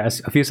shows, right?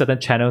 A few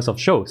certain channels of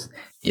shows.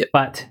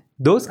 But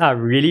those are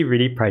really,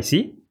 really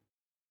pricey.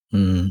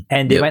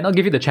 And they might not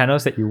give you the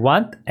channels that you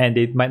want, and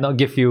they might not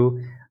give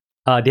you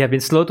they have been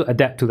slow to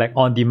adapt to like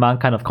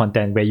on-demand kind of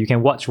content where you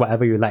can watch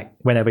whatever you like,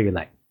 whenever you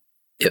like.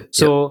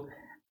 So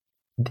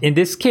in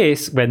this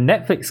case, when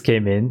Netflix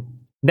came in,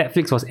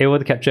 Netflix was able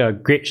to capture a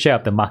great share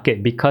of the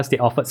market because they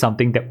offered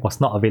something that was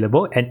not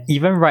available. And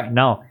even right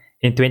now,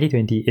 in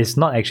 2020, it's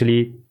not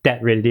actually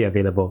that readily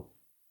available.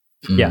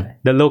 The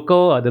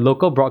local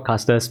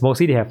broadcasters,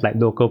 mostly they have like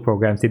local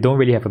programs. They don't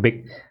really have a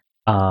big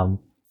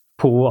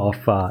pool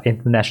of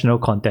international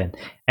content.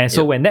 And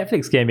so when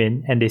Netflix came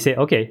in and they said,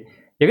 okay,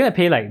 you're going to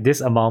pay like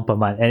this amount per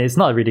month, and it's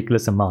not a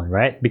ridiculous amount,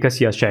 right? Because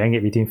you're sharing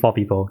it between 4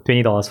 people,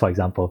 $20, for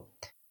example.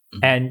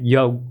 And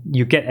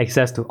you get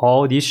access to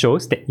all these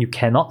shows that you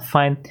cannot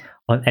find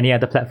on any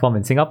other platform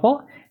in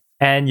Singapore,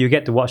 and you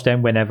get to watch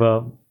them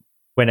whenever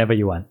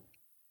you want.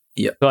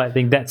 So I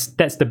think that's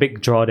the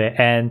big draw there.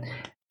 And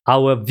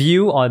our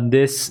view on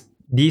these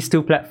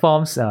two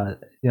platforms,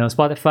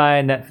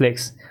 Spotify,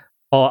 Netflix,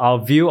 or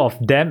our view of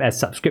them as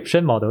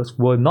subscription models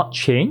will not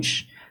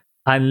change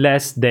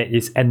unless there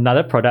is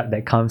another product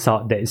that comes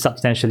out that is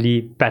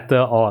substantially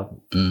better or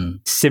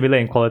similar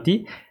in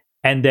quality.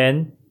 And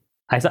then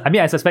I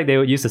suspect they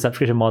would use the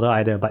subscription model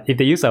either, but if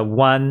they use a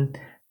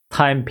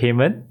one-time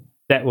payment,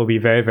 that will be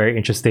very, very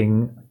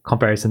interesting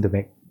comparison to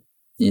make.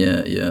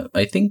 Yeah.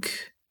 I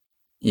think,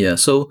 yeah.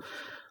 So,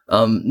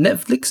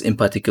 Netflix in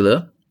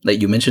particular,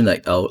 like you mentioned,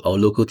 like our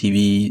local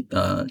TV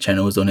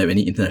channels don't have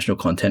any international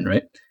content,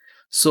 right?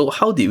 So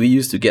how did we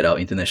used to get our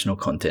international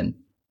content,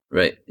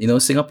 right?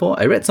 Singapore,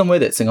 I read somewhere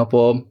that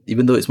Singapore,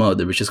 even though it's one of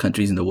the richest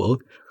countries in the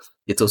world,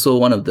 it's also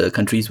one of the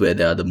countries where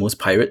there are the most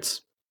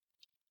pirates.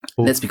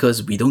 Oh. That's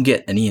because we don't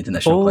get any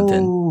international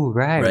content. Oh,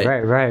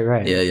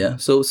 right. Yeah.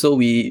 So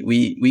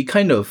we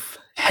kind of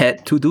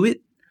had to do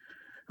it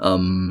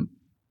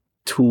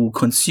to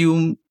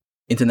consume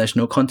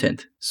international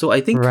content. So I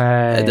think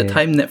at the Right.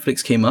 time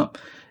Netflix came up,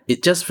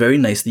 it just very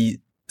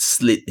nicely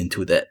slid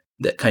into that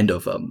kind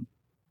of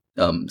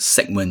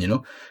segment,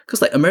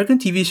 because like American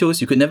TV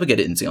shows, you could never get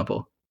it in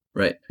Singapore,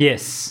 right?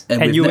 Yes.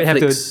 And And with you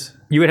Netflix,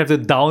 would have to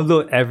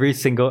download every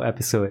single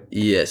episode.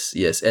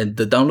 yes, and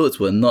the downloads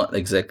were not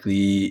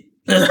exactly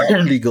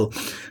legal,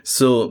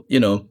 so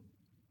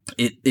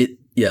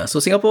so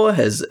Singapore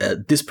has a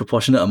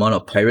disproportionate amount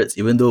of pirates,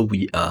 even though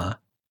we are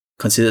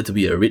considered to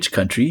be a rich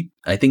country.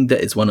 I think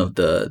that is one of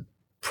the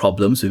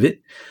problems with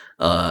it.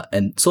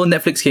 And so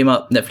Netflix came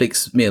up.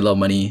 Netflix made a lot of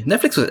money.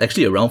 Netflix was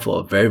actually around for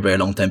a very, very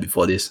long time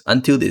before this,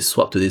 until they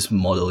swapped to this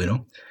model,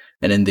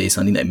 and then they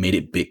suddenly like made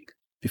it big.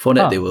 Before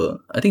that, they were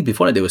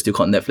still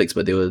called Netflix,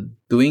 but they were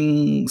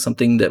doing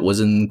something that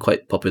wasn't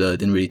quite popular. It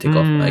didn't really take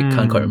off. I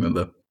can't quite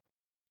remember.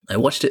 I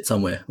watched it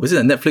somewhere. Was it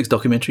a Netflix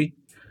documentary?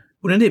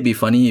 Wouldn't it be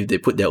funny if they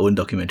put their own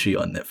documentary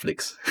on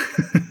Netflix?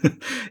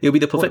 It'll be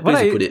the perfect place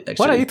to put it, actually.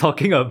 What are you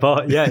talking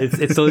about? Yeah,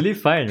 it's totally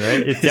fine,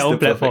 right? It's their own the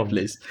platform.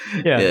 Place.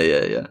 Yeah.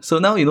 Yeah. So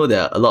now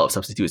there are a lot of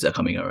substitutes that are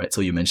coming out, right?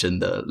 So you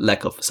mentioned the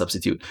lack of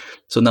substitute.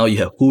 So now you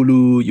have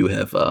Hulu, you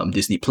have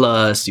Disney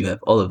Plus, you have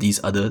all of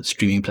these other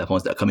streaming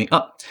platforms that are coming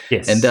up.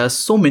 Yes. And there are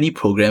so many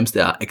programs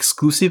that are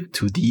exclusive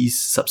to these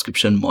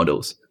subscription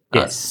models.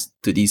 Yes.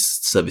 To these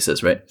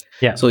services, right?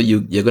 Yeah. So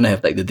you're gonna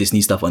have like the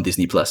Disney stuff on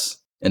Disney Plus.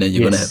 And then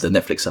you're going to have the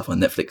Netflix stuff on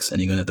Netflix. And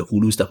you're going to have the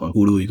Hulu stuff on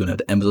Hulu. You're going to have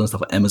the Amazon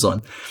stuff on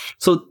Amazon.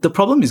 So the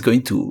problem is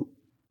going to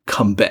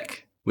come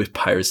back with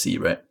piracy,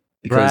 right?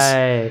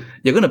 Because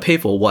you're going to pay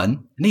for one,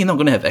 and then you're not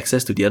going to have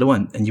access to the other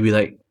one. And you'll be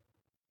like,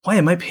 why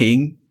am I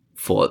paying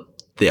for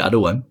the other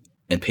one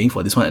and paying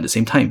for this one at the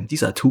same time?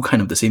 These are two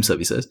kind of the same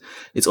services.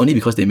 It's only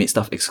because they made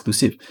stuff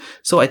exclusive.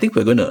 So I think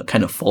we're going to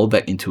kind of fall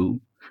back into,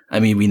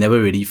 we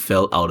never really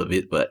fell out of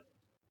it, but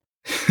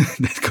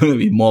there's going to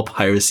be more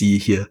piracy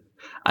here,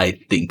 I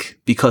think,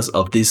 because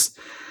of this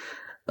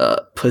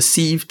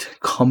perceived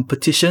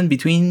competition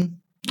between,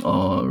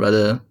 or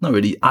rather, not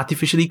really,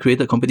 artificially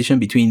created competition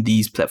between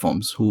these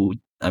platforms who,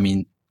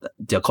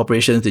 they're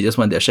corporations, they just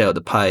want their share of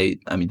the pie.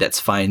 That's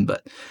fine,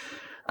 but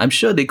I'm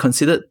sure they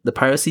considered the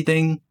piracy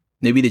thing.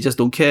 Maybe they just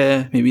don't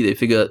care. Maybe they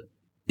figured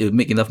it would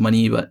make enough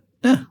money, but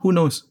who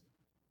knows?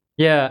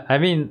 Yeah, I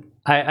don't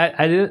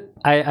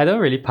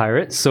really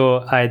pirate,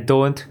 so I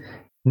don't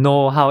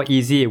know how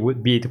easy it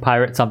would be to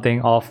pirate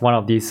something off one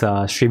of these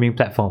streaming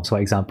platforms, for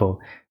example.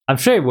 I'm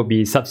sure it would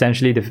be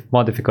substantially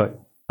more difficult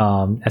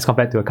as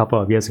compared to a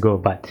couple of years ago,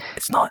 but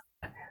it's not.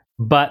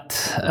 But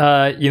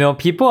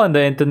people on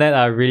the internet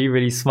are really,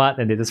 really smart,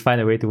 and they just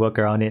find a way to work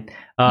around it.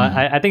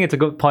 I think it's a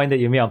good point that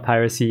you made on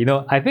piracy.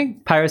 I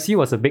think piracy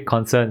was a big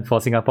concern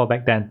for Singapore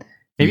back then,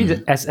 maybe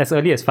as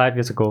early as 5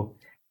 years ago.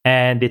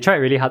 And they tried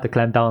really hard to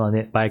clamp down on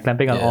it by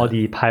clamping on all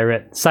the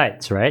pirate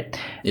sites, right?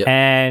 Yep.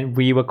 And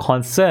we were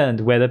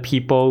concerned whether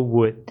people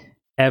would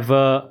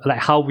ever, like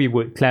how we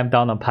would clamp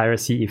down on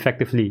piracy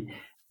effectively.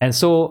 And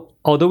so,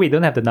 although we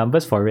don't have the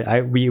numbers for it,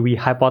 we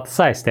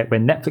hypothesized that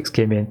when Netflix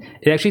came in,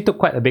 it actually took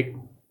quite a big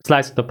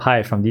slice of the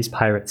pie from these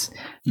pirates,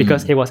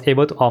 because it was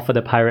able to offer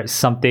the pirates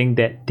something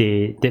that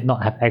they did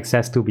not have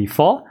access to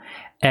before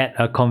at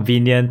a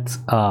convenient,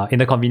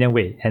 in a convenient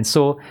way. And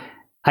so,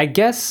 I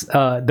guess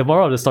the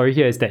moral of the story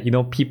here is that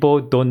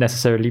people don't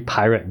necessarily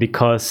pirate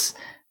because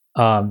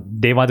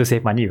they want to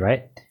save money,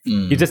 right?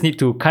 You just need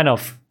to kind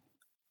of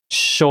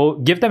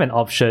give them an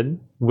option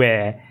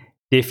where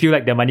they feel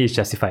like their money is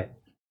justified.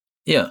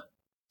 Yeah.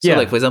 So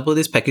like, for example,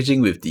 this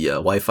packaging with the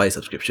Wi-Fi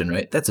subscription,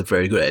 right? That's a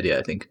very good idea,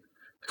 I think,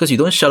 because you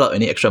don't shell out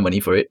any extra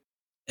money for it,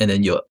 and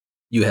then you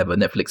have a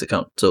Netflix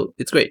account, so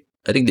it's great.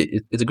 I think that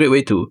it's a great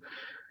way to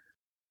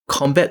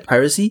combat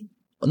piracy,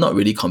 or not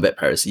really combat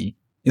piracy.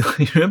 You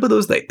remember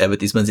those like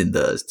advertisements in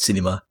the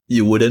cinema?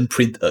 You wouldn't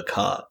print a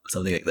car or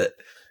something like that.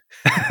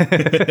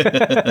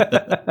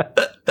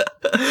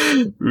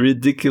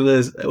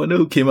 Ridiculous. I wonder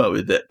who came up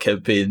with that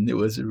campaign. It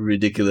was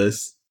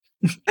ridiculous.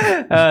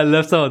 I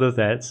love some of those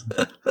ads.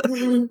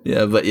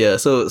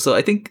 So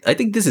I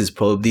think this is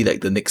probably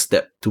like the next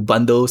step, to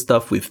bundle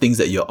stuff with things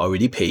that you're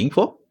already paying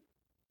for,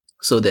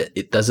 so that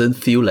it doesn't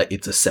feel like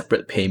it's a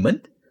separate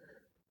payment.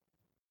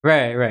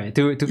 Right.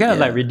 To kind of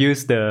like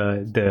reduce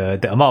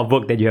the amount of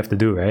work that you have to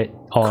do, right?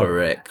 Or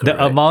correct.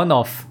 The amount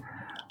of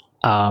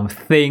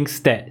things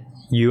that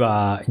you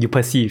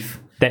perceive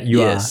that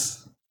you are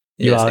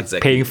exactly,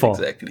 paying for.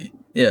 Exactly.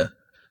 Yeah,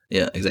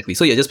 exactly.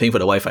 So you're just paying for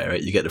the Wi-Fi,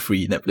 right? You get the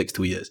free Netflix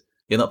 2 years.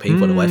 You're not paying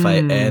for the Wi-Fi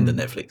and the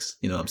Netflix.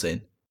 You know what I'm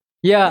saying?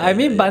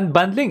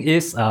 Bundling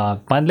is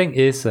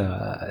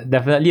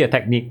definitely a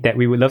technique that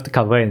we would love to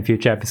cover in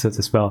future episodes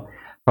as well.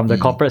 From the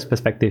corporate's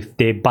perspective,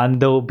 they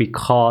bundle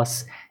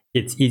because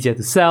it's easier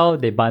to sell.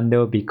 They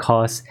bundle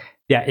because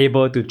they are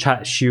able to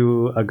charge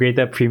you a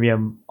greater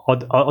premium,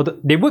 or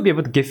they would be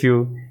able to give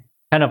you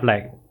kind of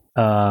like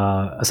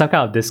some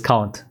kind of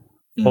discount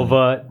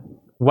over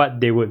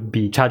what they would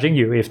be charging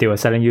you if they were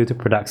selling you the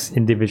products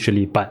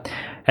individually. But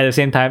at the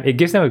same time, it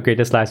gives them a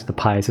greater slice of the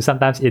pie. So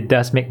sometimes it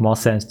does make more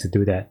sense to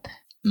do that.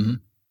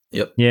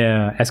 Yep.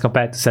 Yeah, as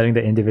compared to selling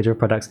the individual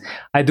products.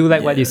 I do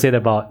like what you said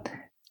about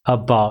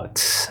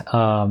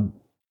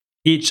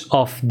each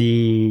of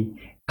the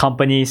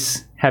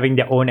companies having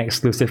their own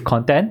exclusive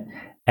content.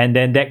 And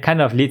then that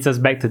kind of leads us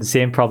back to the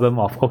same problem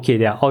of, okay,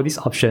 there are all these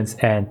options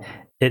and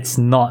it's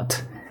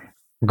not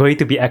going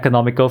to be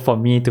economical for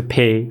me to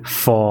pay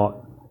for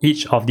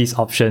each of these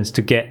options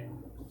to get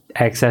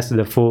access to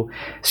the full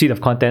suite of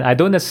content. I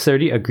don't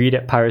necessarily agree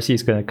that piracy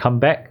is going to come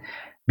back,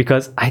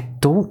 because I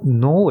don't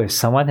know if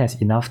someone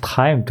has enough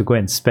time to go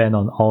and spend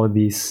on all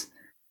these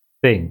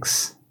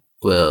things.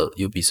 Well,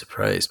 you'll be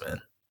surprised,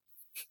 man.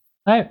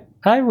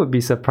 I would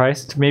be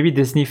surprised. Maybe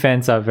Disney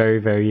fans are very,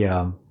 very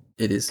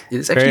it is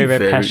actually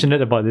very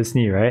passionate about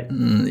Disney, right?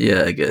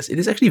 Yeah, I guess it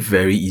is actually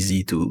very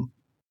easy to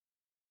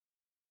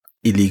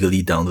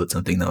illegally download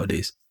something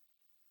nowadays.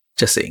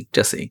 Just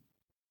saying.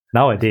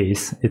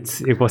 Nowadays,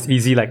 it was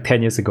easy like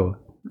 10 years ago.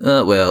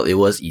 Well, it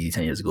was easy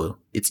 10 years ago.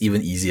 It's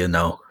even easier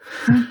now.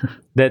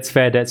 That's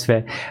fair.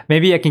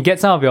 Maybe I can get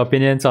some of your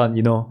opinions on,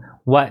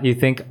 what you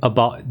think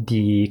about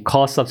the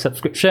cost of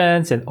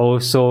subscriptions, and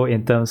also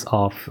in terms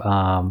of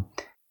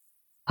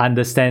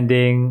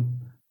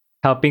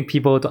helping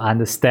people to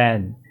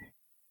understand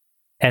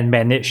and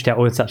manage their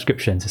own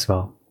subscriptions as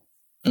well.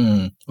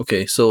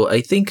 Okay, so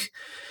I think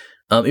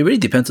it really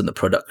depends on the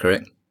product,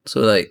 correct?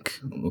 So like,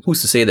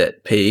 who's to say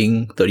that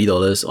paying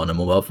 $30 on a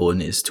mobile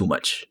phone is too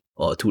much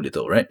or too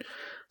little, right?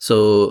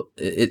 So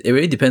it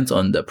really depends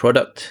on the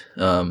product.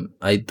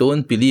 I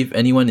don't believe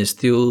anyone is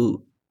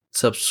still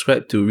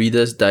subscribed to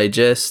Reader's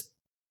Digest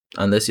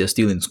unless you're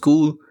still in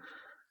school.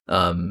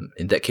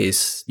 In that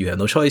case, you have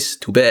no choice.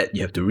 Too bad,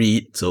 you have to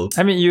read. So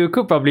I mean, you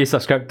could probably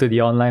subscribe to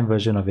the online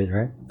version of it,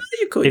 right?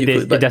 You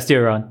could, but they're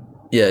still around.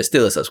 Yeah, it's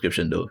still a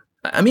subscription though.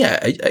 I mean,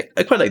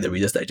 I quite like the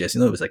Reader's Digest. It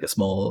was like a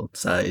small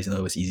size.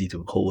 It was easy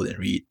to hold and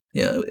read.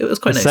 Yeah, it was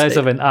quite nice. The size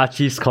of an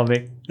Archie's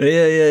comic.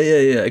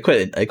 Yeah. I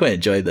quite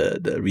enjoy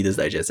the Reader's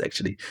Digest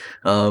actually.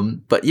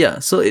 But yeah,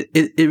 so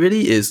it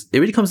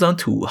really comes down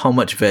to how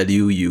much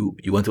value you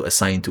want to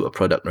assign to a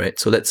product, right?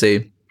 So let's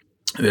say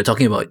we're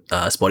talking about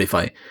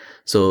Spotify.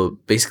 So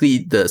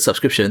basically, the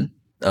subscription,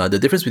 the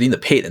difference between the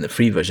paid and the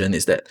free version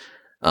is that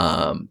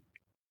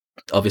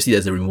obviously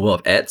there's the removal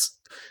of ads.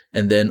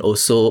 And then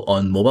also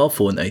on mobile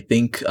phone, I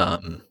think,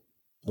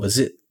 was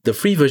it the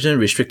free version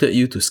restricted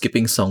you to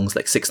skipping songs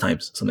like 6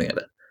 times, something like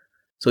that.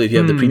 So if you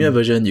have the premium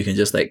version, you can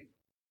just like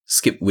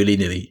skip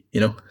willy-nilly,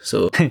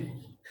 So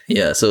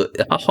yeah, so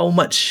how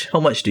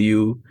much do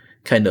you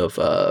kind of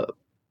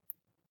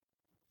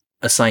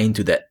assign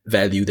to that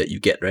value that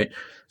you get, right?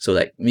 So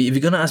like, if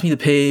you're gonna ask me to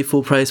pay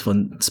full price for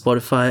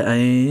Spotify,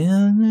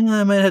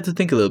 I might have to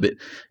think a little bit.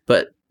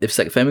 But if it's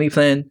like a family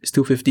plan, it's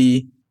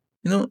 $250,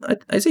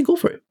 I say go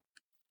for it.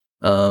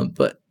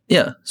 But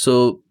yeah,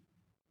 so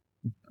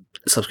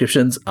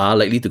subscriptions are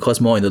likely to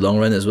cost more in the long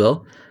run as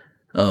well.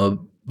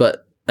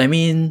 But I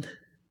mean,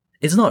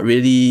 it's not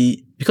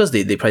really, because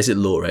they price it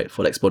low, right?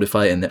 For like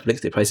Spotify and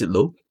Netflix, they price it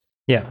low.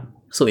 Yeah.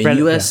 So in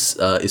US,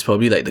 it's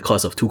probably like the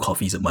cost of 2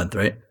 coffees a month,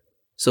 right?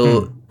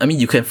 So I mean,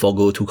 you can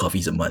forego 2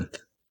 coffees a month.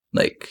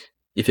 Like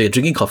if you're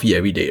drinking coffee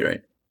every day,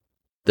 right?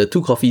 The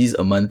 2 coffees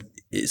a month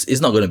is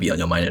not going to be on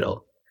your mind at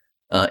all.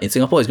 In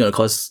Singapore, it's going to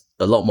cost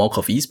a lot more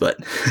coffees, but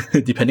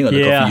depending on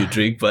the coffee you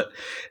drink. But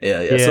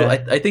yeah. So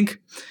I think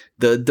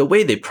the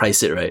way they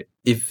price it, right?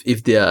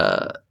 If they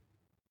are,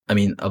 I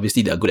mean,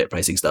 obviously they are good at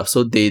pricing stuff.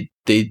 So they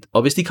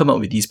obviously come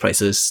up with these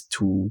prices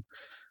to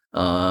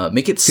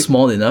make it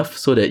small enough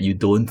so that you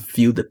don't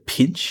feel the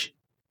pinch,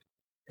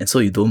 and so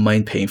you don't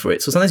mind paying for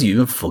it. So sometimes you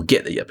even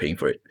forget that you're paying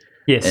for it.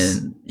 Yes.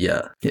 And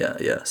yeah.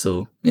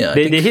 So yeah,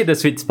 they hit the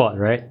sweet spot,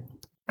 right?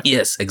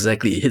 Yes,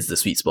 exactly. It hits the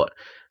sweet spot.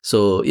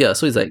 So yeah,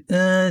 so it's like,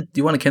 do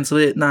you want to cancel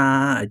it?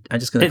 Nah, I'm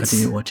just gonna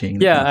continue watching.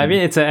 Yeah, I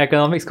mean, it's an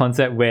economics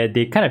concept where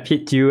they kind of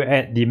hit you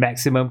at the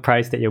maximum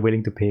price that you're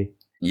willing to pay.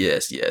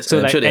 Yes. So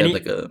I'm like sure they have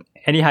like a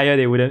any higher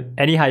they wouldn't.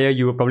 Any higher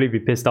you would probably be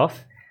pissed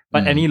off,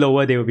 but any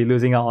lower they would be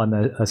losing out on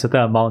a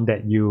certain amount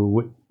that you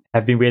would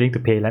have been willing to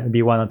pay, like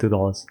maybe $1 or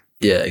 $2.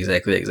 Yeah,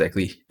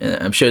 exactly.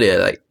 And I'm sure they're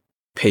like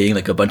paying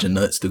like a bunch of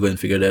nerds to go and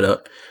figure that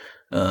out.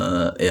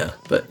 Yeah,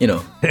 but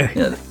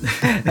yeah.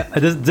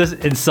 just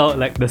insult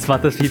like the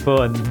smartest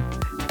people and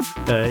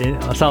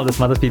some of the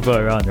smartest people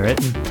around, right?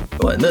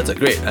 Well, nerds are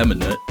great. I'm a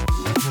nerd.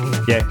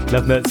 Yeah,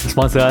 love nerds.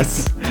 Sponsor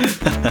us.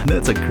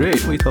 Nerds are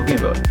great. What are you talking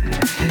about?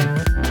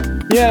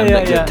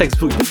 Yeah. The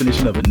textbook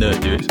definition of a nerd,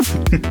 dude.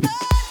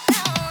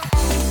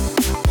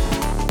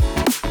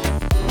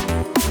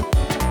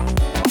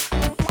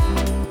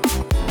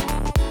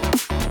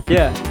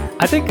 Yeah,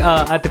 I think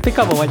to pick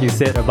up on what you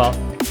said about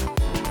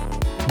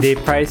they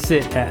price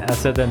it at a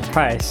certain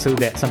price so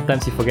that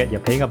sometimes you forget you're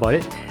paying about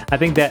it. I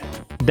think that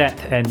that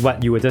and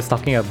what you were just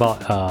talking about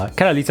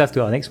kind of leads us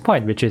to our next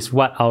point, which is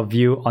what our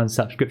view on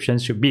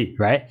subscriptions should be,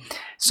 right?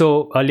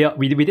 So earlier,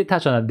 we did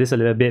touch on this a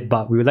little bit,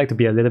 but we would like to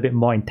be a little bit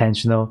more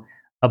intentional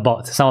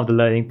about some of the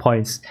learning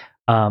points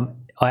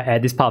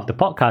at this part of the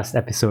podcast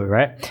episode,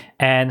 right?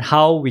 And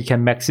how we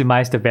can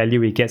maximize the value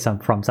we get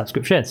from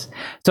subscriptions.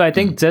 So I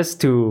think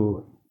just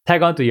to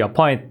tag on to your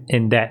point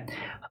in that,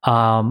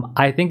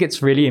 I think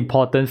it's really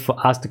important for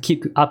us to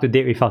keep up to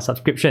date with our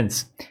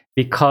subscriptions,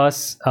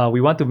 because we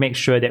want to make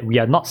sure that we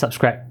are not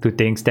subscribed to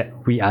things that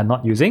we are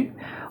not using,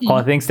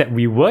 or things that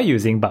we were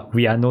using but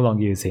we are no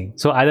longer using.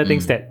 So either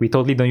things that we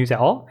totally don't use at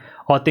all,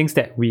 or things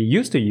that we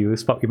used to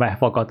use but we might have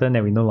forgotten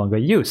and we no longer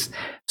use.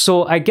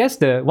 So I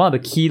guess one of the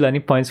key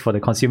learning points for the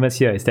consumers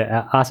here is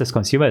that us as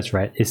consumers,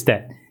 right, is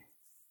that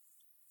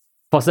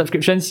for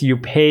subscriptions you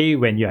pay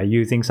when you are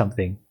using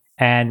something,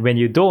 and when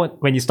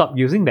you stop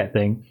using that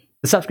thing,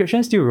 the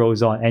subscription still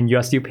rolls on and you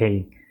are still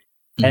paying.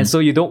 And so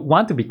you don't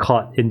want to be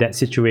caught in that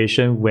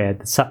situation where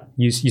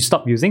you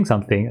stop using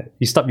something,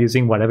 you stop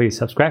using whatever you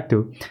subscribe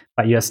to,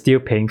 but you're still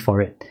paying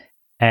for it.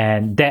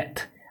 And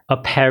that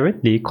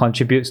apparently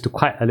contributes to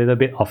quite a little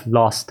bit of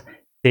lost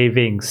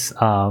savings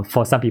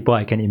for some people,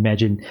 I can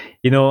imagine.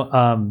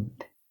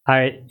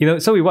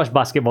 So we watch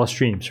basketball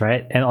streams,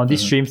 right? And on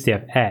these streams, they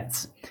have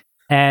ads.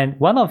 And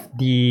one of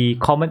the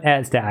common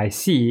ads that I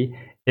see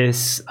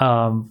is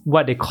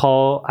what they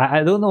call,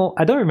 I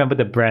don't remember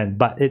the brand,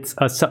 but it's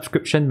a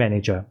subscription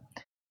manager.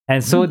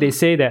 And so they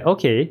say that,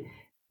 okay,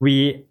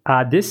 we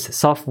are this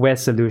software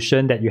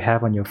solution that you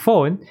have on your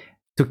phone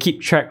to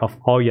keep track of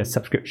all your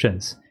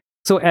subscriptions.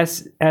 So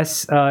as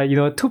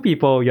two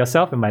people,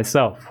 yourself and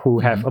myself, who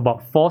have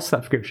about 4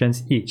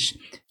 subscriptions each,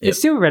 it's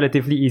still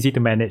relatively easy to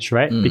manage,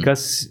 right?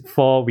 Because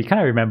we kind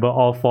of remember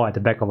all 4 at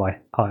the back of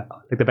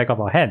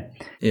our hand.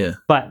 Yeah.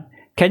 But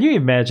can you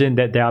imagine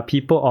that there are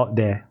people out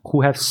there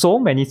who have so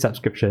many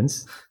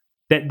subscriptions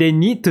that they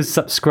need to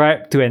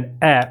subscribe to an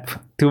app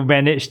to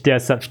manage their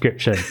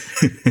subscription?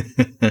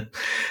 Yeah,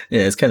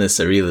 it's kind of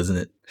surreal, isn't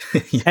it?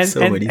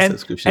 Many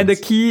subscriptions. And the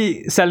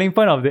key selling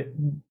point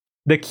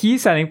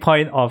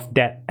of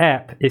that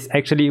app is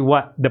actually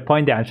the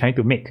point that I'm trying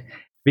to make.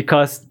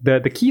 Because the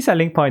key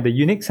selling point, the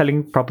unique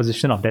selling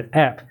proposition of that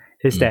app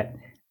is that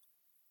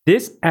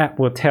this app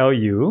will tell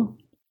you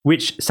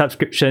which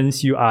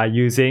subscriptions you are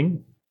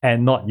using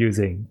and not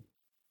using,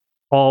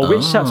 or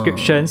which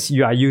subscriptions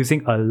you are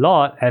using a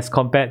lot as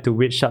compared to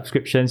which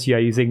subscriptions you are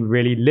using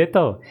really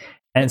little.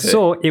 And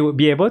so it would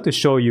be able to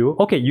show you,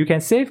 okay, you can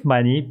save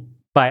money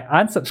by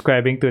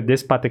unsubscribing to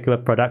this particular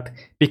product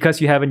because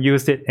you haven't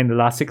used it in the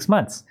last 6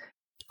 months.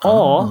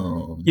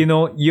 Or,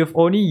 you've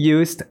only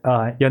used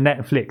your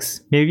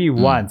Netflix maybe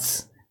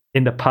once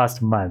in the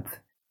past month.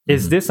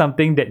 Is this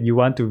something that you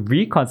want to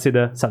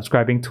reconsider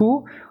subscribing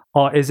to?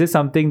 Or is this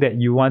something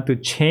that you want to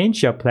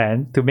change your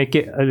plan to make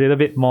it a little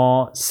bit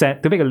more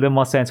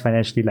sense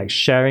financially, like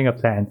sharing a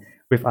plan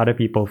with other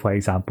people, for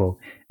example?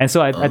 And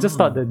so I just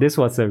thought that this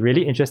was a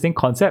really interesting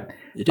concept.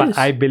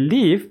 I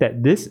believe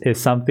that this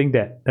is something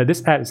that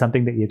this app is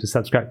something that you have to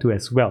subscribe to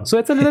as well. So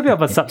it's a little bit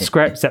of a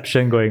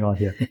subscribeception going on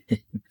here.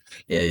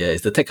 Yeah.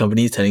 It's the tech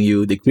companies telling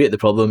you they create the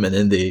problem and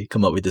then they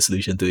come up with the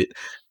solution to it.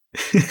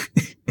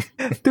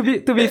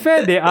 To be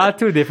fair, they are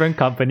 2 different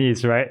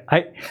companies, right?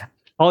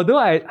 Although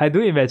I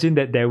do imagine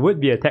that there would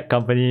be a tech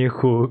company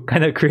who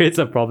kind of creates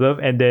a problem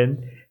and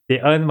then they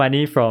earn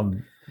money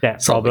from that problem.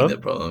 Solving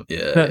that problem.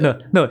 Yeah.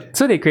 No.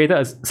 So they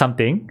created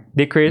something.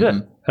 They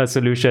created a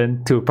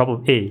solution to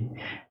problem A,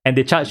 and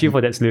they charge you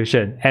for that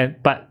solution.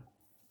 But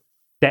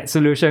that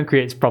solution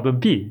creates problem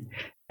B,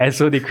 and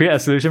so they create a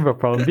solution for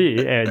problem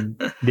B, and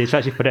they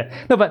charge you for that.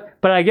 No, but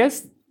I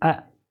guess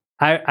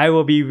I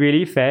will be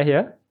really fair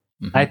here.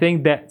 I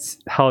think that's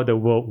how the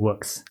world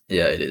works.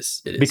 Yeah, it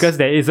is. Because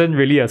there isn't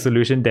really a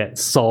solution that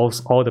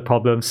solves all the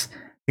problems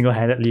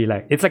single-handedly.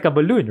 Like, it's like a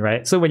balloon,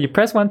 right? So when you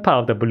press one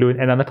part of the balloon,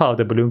 another part of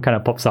the balloon kind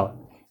of pops out,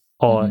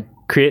 or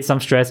creates some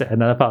stress at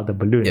another part of the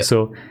balloon. Yep.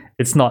 So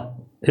it's not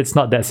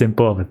that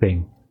simple of a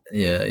thing.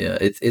 Yeah.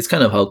 It's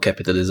kind of how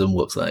capitalism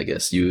works, I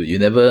guess. You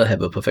never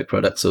have a perfect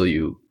product, so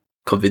you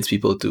convince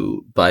people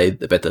to buy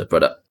the better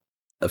product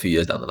a few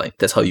years down the line.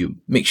 That's how you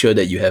make sure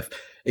that you have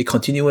a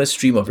continuous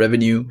stream of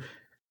revenue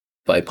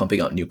by pumping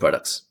out new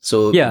products.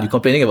 So you're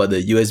complaining about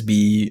the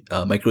USB,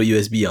 micro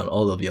USB on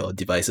all of your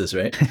devices,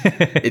 right?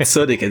 It's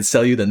so they can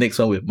sell you the next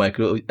one with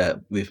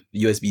with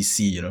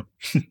USB-C,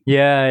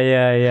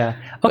 Yeah.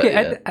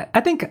 Okay, I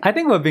think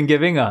we've been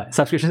giving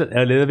subscriptions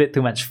a little bit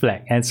too much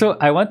flack, and so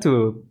I want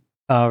to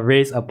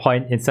raise a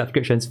point in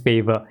subscriptions'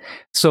 favor.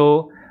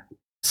 So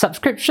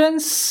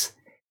subscriptions,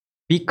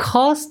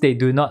 because they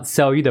do not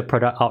sell you the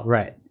product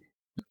outright,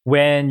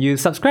 when you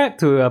subscribe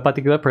to a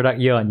particular product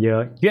year on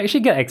year, you actually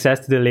get access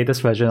to the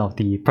latest version of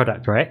the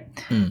product, right?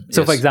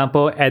 So for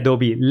example,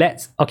 Adobe,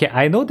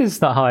 I know this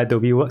is not how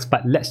Adobe works,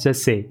 but let's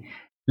say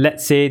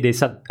they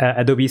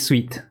Adobe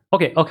Suite.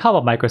 Okay, how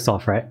about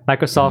Microsoft, right?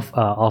 Microsoft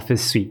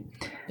Office Suite.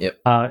 Yep.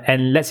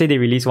 And let's say they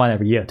release one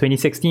every year,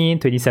 2016,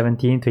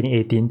 2017,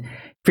 2018.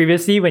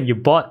 Previously, when you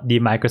bought the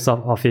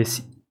Microsoft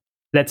Office,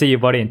 let's say you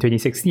bought it in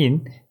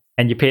 2016,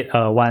 and you paid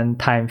a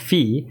one-time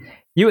fee,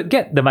 you would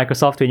get the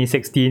Microsoft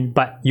 2016,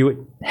 but you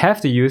would have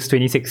to use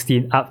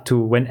 2016 up to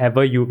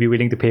whenever you would be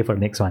willing to pay for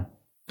the next one.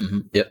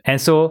 Yep.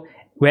 And so,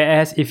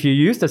 whereas if you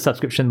use the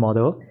subscription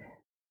model,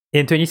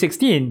 in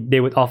 2016, they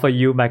would offer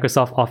you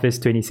Microsoft Office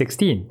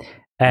 2016.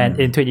 And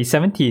in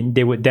 2017,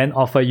 they would then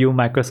offer you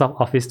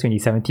Microsoft Office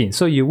 2017.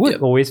 So you would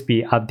always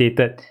be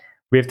updated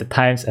with the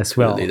times as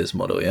well. The latest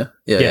model, yeah.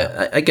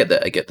 I get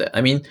that.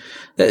 I mean,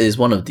 that is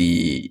one of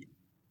the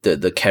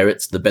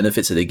carrots, the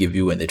benefits that they give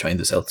you when they're trying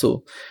to sell.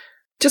 So,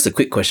 just a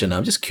quick question.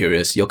 I'm just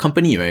curious. Your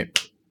company, right?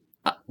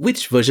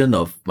 Which version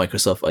of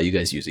Microsoft are you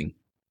guys using?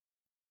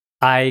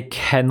 I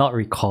cannot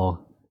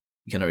recall.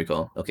 You cannot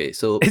recall? Okay,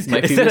 so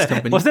my previous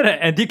company... Was that an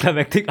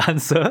anticlimactic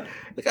answer?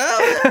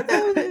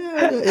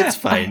 It's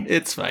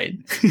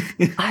fine.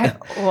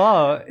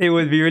 Wow, it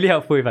would be really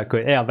helpful if I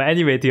could. Yeah, but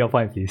anyway, to your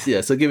point, please.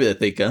 Yeah, so give it a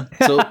think.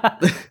 So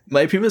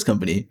my previous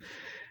company,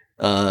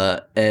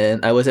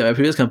 and I was at my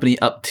previous company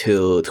up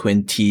till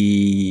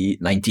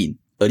 2019,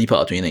 early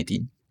part of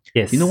 2019.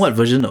 Yes. You know what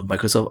version of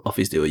Microsoft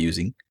Office they were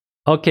using?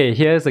 Okay,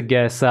 here's a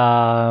guess.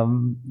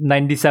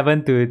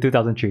 97 to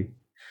 2003.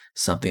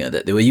 Something like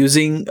that. They were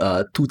using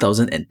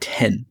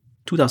 2010.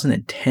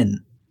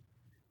 2010.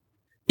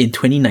 In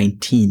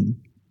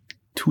 2019.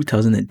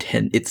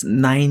 2010. It's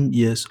 9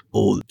 years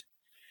old.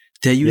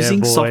 They're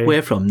using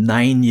software from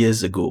 9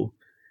 years ago.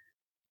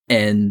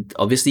 And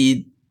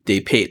obviously they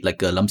paid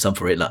like a lump sum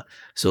for it.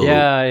 So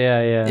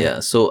yeah.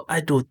 So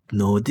I don't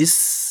know.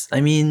 This,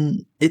 I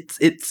mean,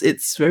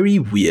 it's very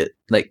weird.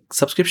 Like,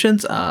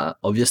 subscriptions are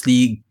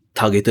obviously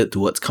targeted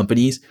towards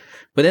companies,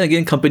 but then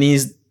again,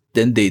 companies,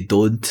 then they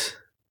don't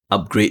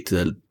upgrade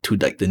to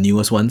like the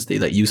newest ones. They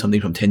like use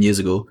something from 10 years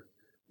ago,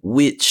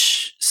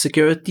 which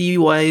security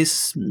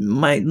wise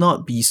might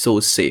not be so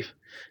safe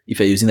if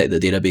you're using like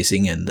the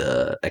databasing and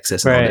the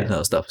access and all that kind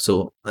of stuff.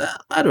 So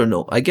I don't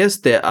know. I guess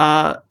there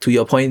are, to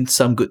your point,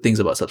 some good things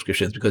about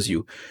subscriptions because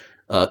you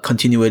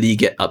continually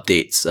get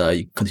updates,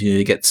 you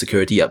continually get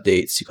security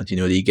updates, you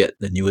continually get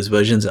the newest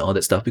versions and all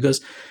that stuff, because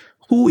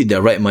who in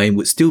their right mind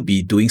would still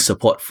be doing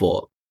support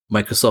for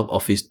Microsoft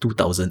Office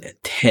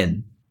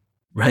 2010?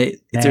 Right?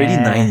 It's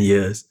already 9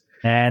 years.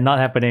 And not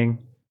happening.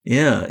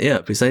 Yeah,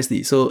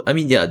 precisely. So, I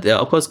mean, yeah, there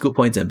are of course good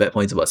points and bad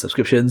points about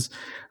subscriptions.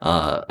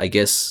 I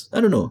guess, I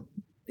don't know.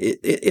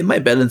 It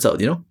might balance out,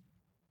 you know?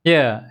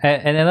 Yeah,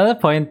 and another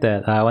point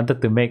that I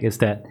wanted to make is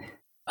that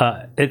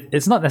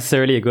it's not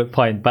necessarily a good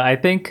point, but I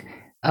think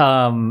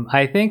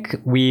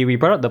we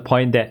brought up the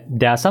point that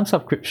there are some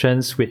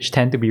subscriptions which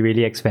tend to be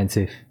really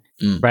expensive,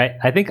 right?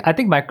 I think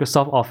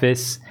Microsoft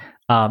Office,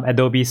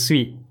 Adobe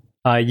Suite,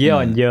 year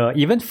on year,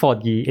 even for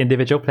the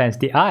individual plans,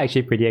 they are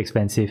actually pretty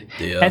expensive.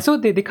 And so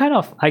they kind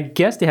of, I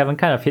guess they haven't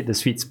kind of hit the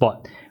sweet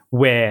spot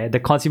where the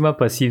consumer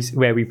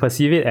where we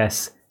perceive it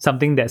as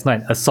something that's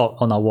not an assault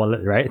on our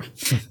wallet, right?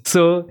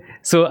 So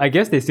I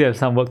guess they still have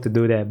some work to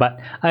do there. But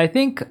I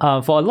think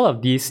for a lot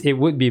of these, it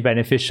would be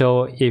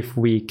beneficial if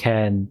we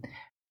can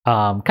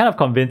kind of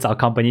convince our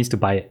companies to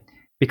buy it.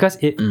 Because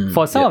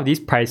for some of these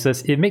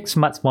prices, it makes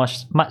much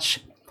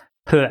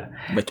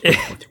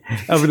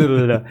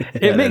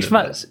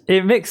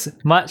it makes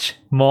much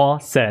more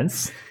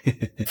sense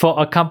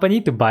for a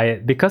company to buy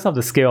it because of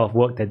the scale of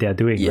work that they're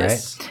doing,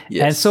 right?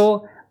 And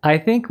so I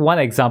think one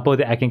example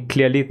that I can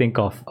clearly think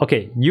of,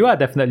 okay, you are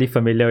definitely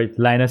familiar with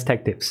Linus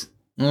Tech Tips.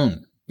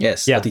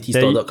 Yes,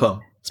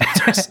 LTTstore.com.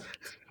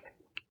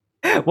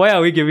 Why are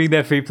we giving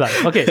them free plugs?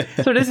 Okay,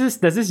 so there's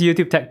this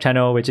YouTube tech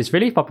channel which is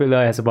really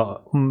popular, has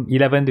about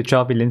 11 to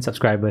 12 million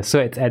subscribers, so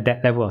it's at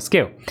that level of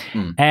scale.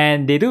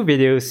 And they do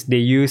videos, they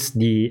use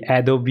the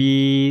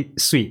Adobe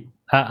Suite.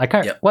 I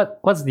can't,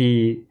 what's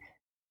the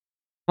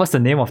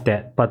name of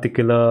that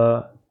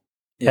particular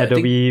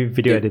Adobe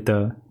video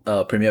editor?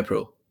 Premiere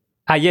Pro.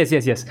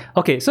 Yes.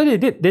 Okay, so they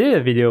did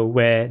a video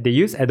where they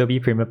use Adobe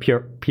Premiere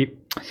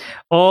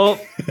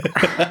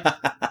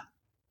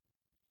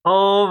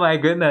Oh my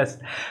goodness.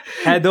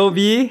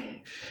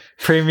 Adobe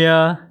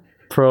Premiere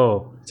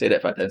Pro. Say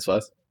that 5 times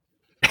fast.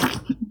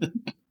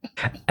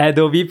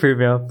 Adobe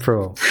Premiere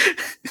Pro.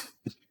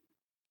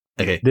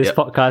 Okay. This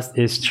podcast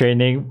is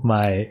training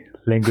my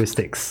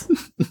linguistics.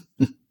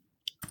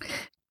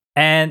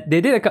 And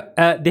they did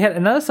they had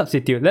another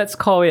substitute. Let's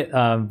call it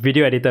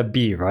Video Editor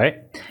B,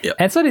 right? Yep.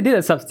 And so they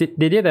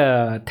did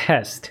a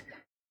test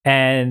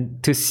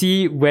and to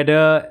see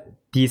whether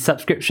the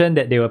subscription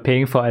that they were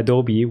paying for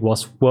Adobe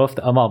was worth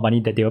the amount of money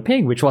that they were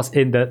paying, which was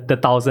in the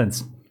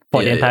thousands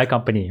for the entire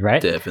company,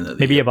 right? Definitely.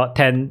 Maybe about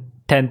 10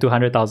 to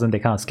 100,000,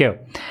 that kind of scale.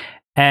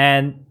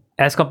 And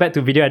as compared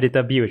to Video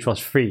Editor B, which was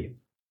free.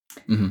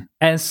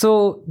 And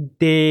so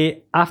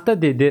after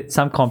they did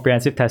some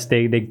comprehensive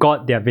testing, they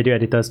got their video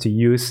editors to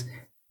use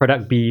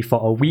product B for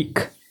a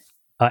week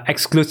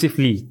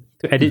exclusively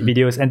to edit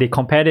videos, and they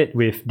compared it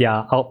with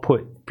their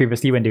output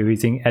previously when they were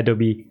using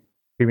Adobe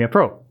Premiere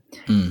Pro.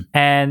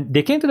 And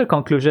they came to the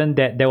conclusion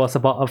that there was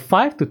about a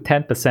 5 to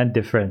 10%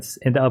 difference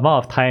in the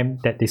amount of time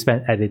that they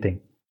spent editing.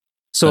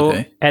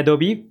 So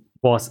Adobe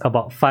was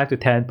about 5 to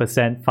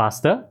 10%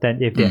 faster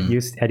than if they had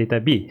used Editor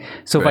B.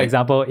 So for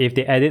example, if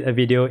they edit a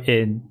video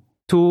in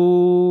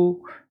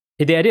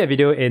if they edit a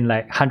video in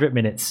like 100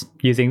 minutes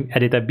using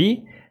editor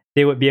B,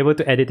 they would be able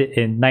to edit it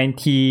in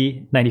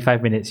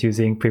 95 minutes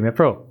using Premiere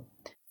Pro.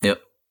 Yep.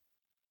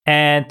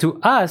 And to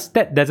us,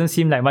 that doesn't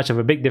seem like much of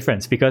a big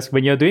difference, because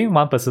when you're doing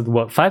one person's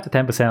work, 5 to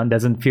 10%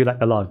 doesn't feel like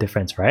a lot of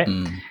difference, right?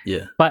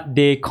 Yeah. But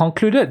they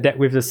concluded that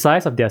with the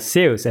size of their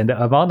sales and the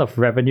amount of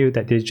revenue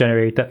that they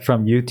generated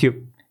from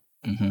YouTube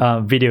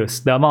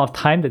videos, the amount of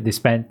time that they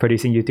spent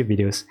producing YouTube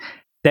videos,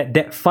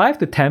 that 5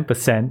 to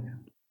 10%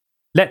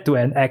 led to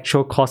an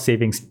actual cost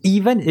savings,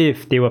 even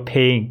if they were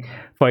paying,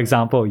 for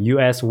example,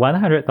 US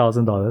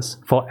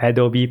 $100,000 for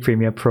Adobe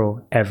Premiere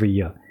Pro every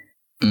year.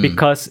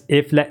 Because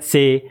if, let's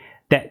say,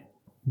 that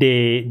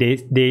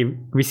they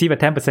receive a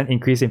 10%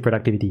 increase in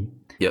productivity,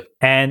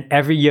 and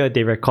every year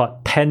they record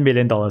 $10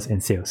 million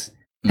in sales,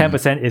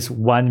 10% is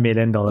 $1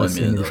 million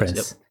in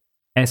difference.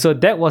 And so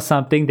that was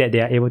something that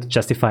they are able to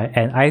justify.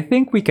 And I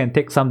think we can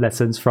take some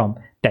lessons from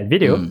that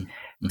video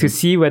to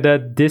see whether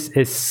this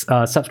is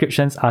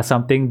subscriptions are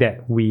something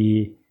that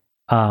we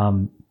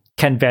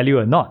can value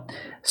or not.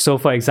 So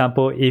for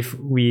example, if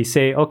we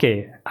say,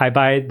 okay, I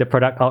buy the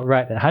product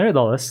outright at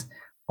 $100,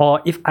 or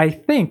if I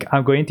think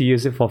I'm going to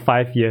use it for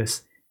 5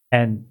 years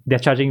and they're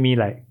charging me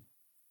like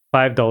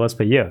 $5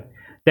 per year,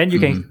 then you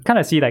can kind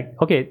of see like,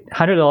 okay,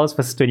 $100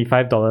 versus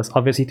 $25.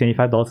 Obviously,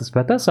 $25 is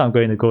better, so I'm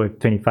going to go with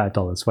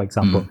 $25, for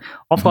example.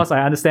 Of course, I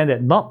understand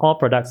that not all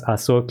products are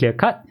so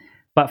clear-cut,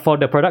 but for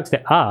the products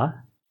that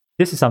are,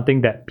 this is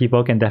something that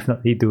people can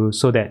definitely do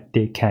so that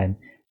they can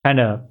kind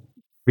of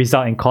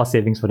result in cost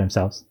savings for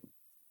themselves.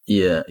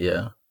 Yeah.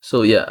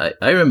 So yeah,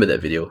 I remember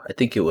that video. I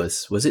think it were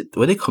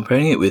they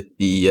comparing it with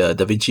the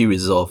DaVinci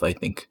Resolve, I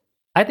think.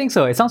 I think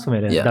so. It sounds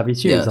familiar.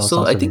 DaVinci Resolve.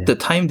 So I think the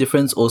time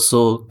difference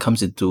also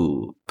comes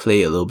into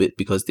play a little bit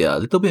because they are a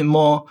little bit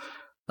more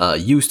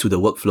used to the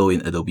workflow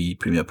in Adobe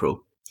Premiere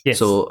Pro. Yes.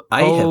 So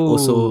I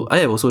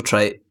have also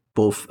tried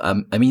both.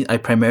 I mean, I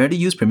primarily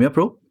use Premiere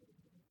Pro,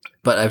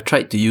 but I've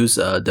tried to use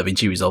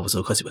DaVinci Resolve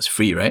also because it was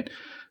free, right?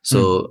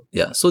 So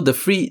so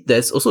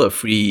there's also a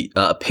free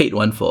paid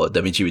one for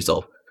DaVinci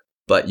Resolve,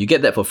 but you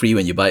get that for free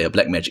when you buy a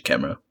Blackmagic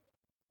camera.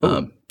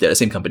 They're the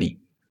same company,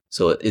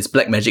 so it's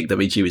Blackmagic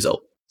DaVinci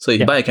Resolve. So if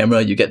you buy a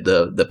camera, you get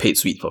the paid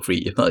suite for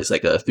free. If not, it's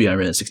like a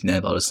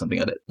 $369, something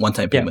like that,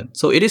 one-time payment.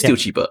 So it is still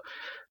cheaper.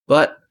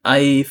 But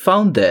I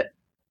found that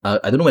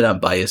I don't know whether I'm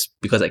biased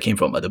because I came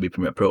from Adobe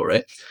Premiere Pro,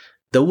 right?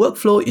 The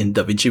workflow in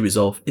DaVinci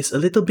Resolve is a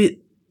little bit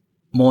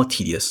more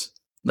tedious.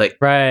 Like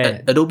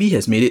Adobe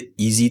has made it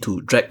easy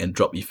to drag and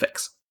drop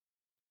effects.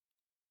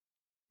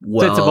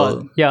 So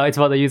it's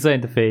about the user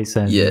interface.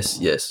 And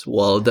yes.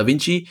 While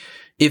DaVinci,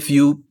 if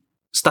you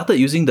started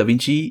using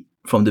DaVinci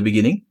from the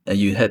beginning and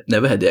you had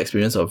never had the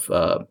experience of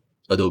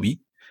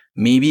Adobe,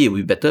 maybe it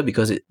would be better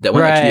because that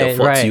one actually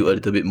affords you a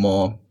little bit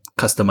more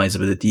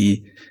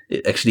customizability.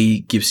 It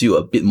actually gives you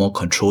a bit more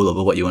control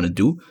over what you want to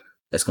do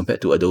as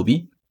compared to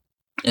Adobe.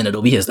 And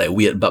Adobe has like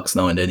weird bugs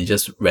now and then. It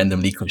just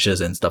randomly crashes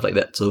and stuff like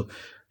that. So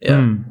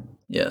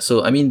yeah.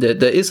 So I mean,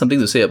 there is something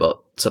to say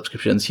about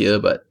subscriptions here,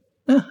 but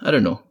I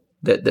don't know.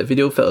 That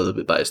video felt a little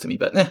bit biased to me,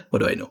 but what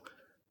do I know?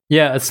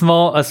 Yeah, a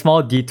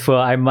small detour.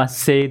 I must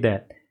say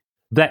that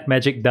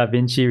Blackmagic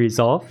DaVinci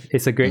Resolve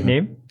is a great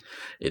name.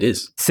 It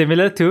is.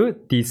 Similar to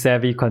The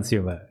Savvy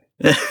Consumer.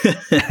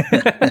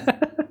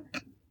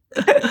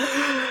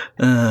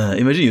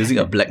 Imagine using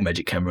a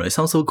Blackmagic camera. It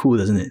sounds so cool,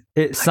 doesn't it?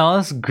 It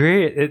sounds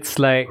great. It's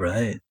like...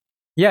 Right.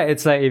 Yeah,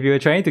 it's like if you were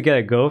trying to get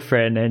a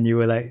girlfriend and you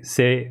were like,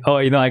 say, oh,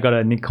 I got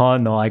a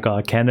Nikon or I got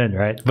a Canon,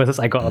 right? Versus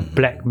I got a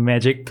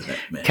Blackmagic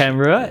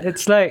camera. Yeah.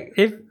 It's like,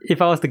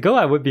 if I was the girl,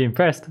 I would be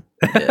impressed.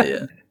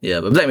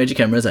 Yeah, but Blackmagic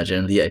cameras are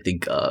generally, I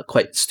think,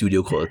 quite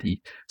studio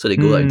quality. So they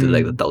go into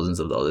like the thousands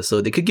of dollars. So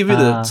they could give you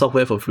the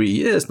software for free.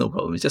 Yeah, it's no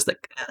problem. It's just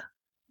like...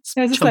 it's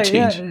just like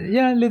change.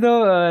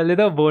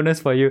 Little bonus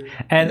for you.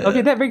 And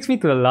okay, that brings me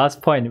to the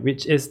last point,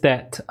 which is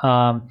that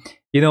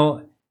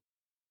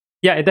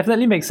it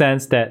definitely makes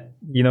sense that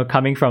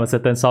coming from a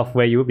certain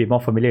software, you would be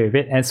more familiar with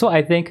it. And so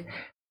I think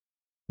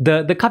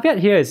the caveat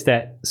here is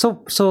that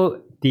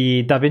so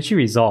the DaVinci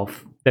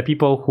Resolve, the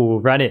people who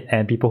run it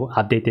and people who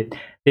update it,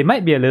 they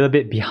might be a little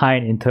bit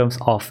behind in terms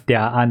of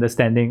their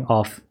understanding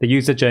of the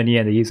user journey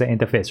and the user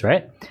interface,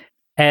 right?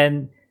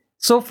 And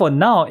so for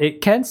now,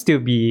 it can still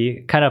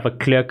be kind of a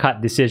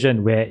clear-cut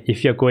decision where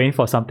if you're going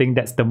for something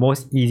that's the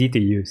most easy to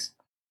use,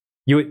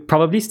 you would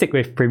probably stick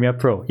with Premiere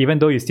Pro, even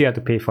though you still have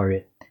to pay for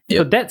it. Yep.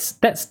 So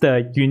that's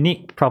the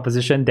unique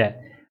proposition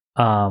that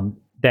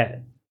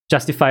that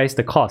justifies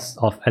the cost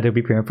of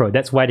Adobe Premiere Pro.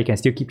 That's why they can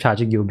still keep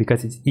charging you,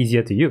 because it's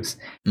easier to use.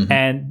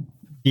 And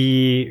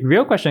the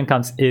real question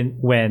comes in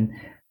when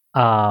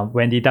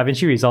the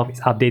DaVinci Resolve is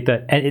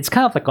updated, and it's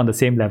kind of like on the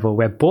same level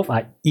where both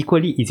are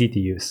equally easy to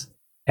use.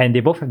 And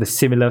they both have the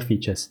similar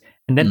features.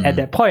 And then at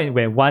that point,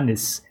 when one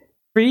is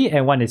free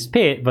and one is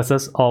paid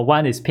or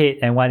one is paid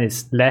and one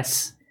is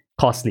less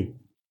costly,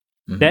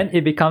 then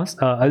it becomes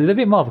a little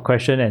bit more of a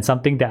question and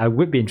something that I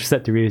would be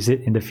interested to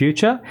revisit in the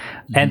future.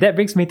 And that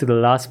brings me to the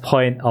last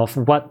point of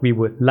what we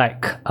would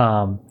like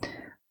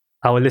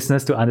our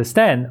listeners to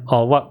understand,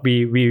 or what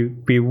we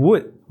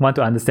would want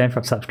to understand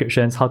from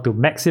subscriptions, how to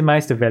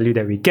maximize the value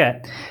that we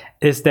get,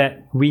 is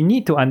that we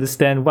need to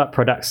understand what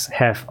products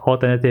have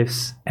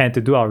alternatives and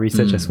to do our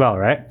research as well,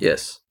 right?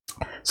 Yes.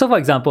 So for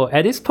example,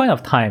 at this point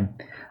of time,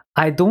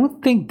 I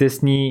don't think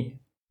Disney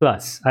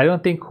Plus, I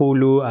don't think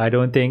Hulu, I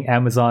don't think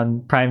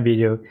Amazon Prime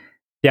Video,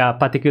 they are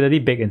particularly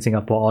big in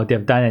Singapore, or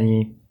they've done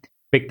any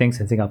big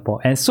things in Singapore.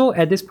 And so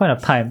at this point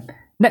of time,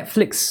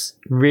 Netflix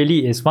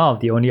really is one of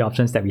the only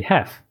options that we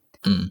have.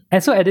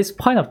 And so at this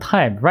point of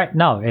time, right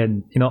now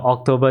in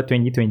October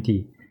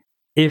 2020,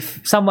 if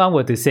someone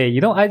were to say,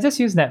 I just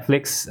use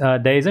Netflix,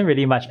 there isn't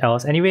really much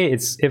else. Anyway,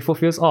 it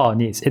fulfills all our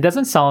needs. It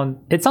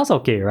sounds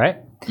okay, right?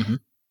 Mm-hmm.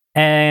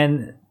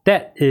 And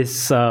that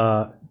is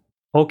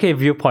okay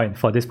viewpoint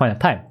for this point of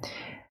time.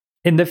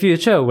 In the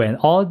future, when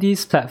all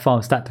these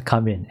platforms start to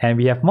come in and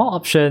we have more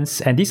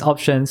options, and these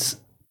options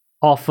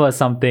offer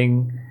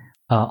something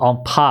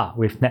on par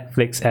with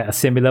Netflix at a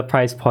similar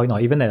price point or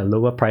even at a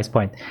lower price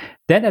point,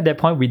 then at that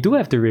point we do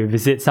have to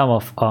revisit some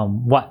of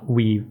what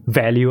we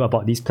value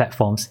about these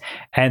platforms,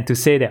 and to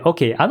say that,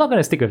 okay, I'm not going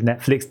to stick with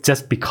Netflix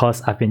just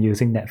because I've been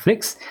using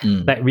Netflix.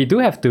 Like, we do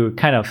have to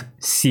kind of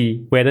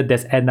see whether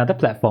there's another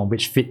platform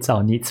which fits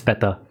our needs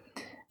better.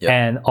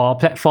 And or a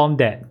platform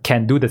that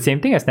can do the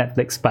same thing as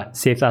Netflix but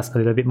saves us a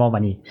little bit more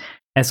money.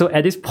 And so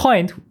at this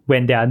point,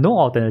 when there are no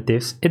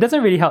alternatives, it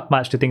doesn't really help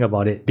much to think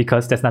about it,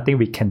 because there's nothing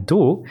we can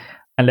do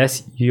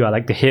unless you are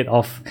like the head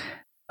of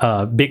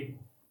a big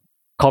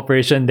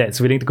corporation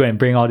that's willing to go and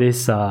bring all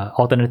these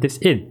alternatives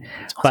in.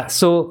 But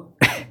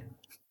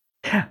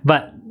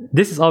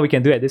this is all we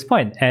can do at this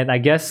point. And I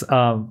guess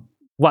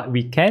what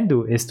we can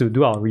do is to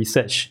do our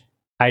research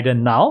either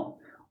now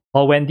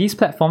or when these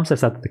platforms have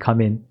started to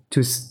come in,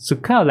 to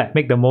kind of like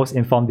make the most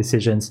informed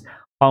decisions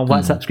on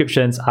what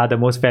subscriptions are the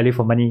most value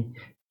for money,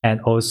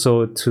 and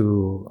also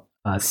to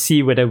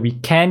see whether we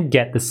can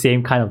get the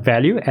same kind of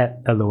value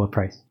at a lower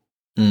price.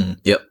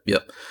 Yep.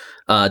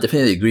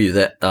 Definitely agree with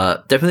that.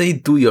 Definitely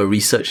do your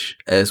research,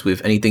 as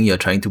with anything you're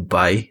trying to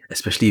buy,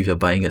 especially if you're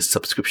buying a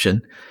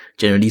subscription.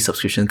 Generally,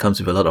 subscription comes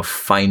with a lot of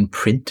fine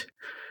print,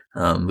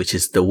 which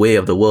is the way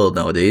of the world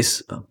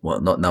nowadays.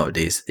 Well, not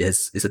nowadays.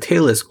 It's a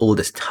tale as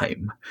old as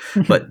time.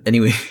 But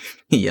anyway,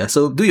 yeah.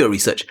 So do your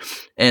research,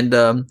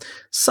 and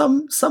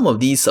some of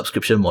these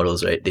subscription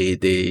models, right?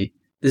 This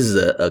is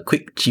a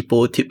quick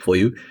cheapo tip for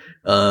you.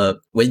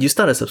 When you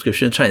start a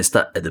subscription, try and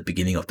start at the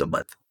beginning of the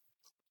month,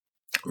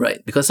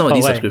 right? Because some of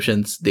these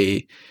subscriptions,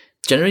 they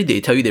tell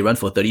you they run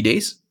for 30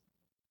 days,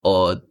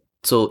 or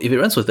so if it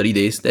runs for 30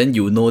 days, then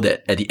you know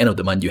that at the end of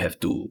the month you have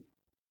to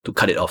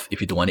cut it off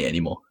if you don't want it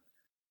anymore.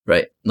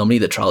 Right? Normally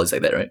the trial is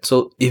like that, right?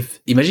 So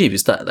imagine if you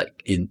start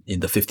like in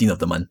the 15th of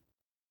the month,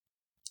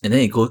 and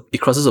then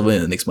it crosses over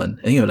in the next month,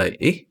 and you're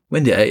like,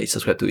 when did I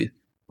subscribe to it?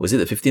 Was it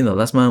the 15th of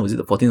last month? Was it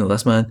the 14th of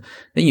last month?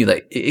 Then you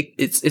like,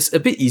 it's a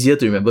bit easier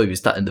to remember if you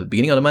start in the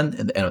beginning of the month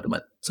and the end of the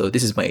month. So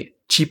this is my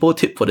cheapo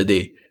tip for the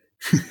day.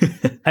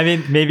 I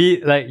mean,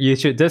 maybe like you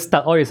should just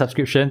start all your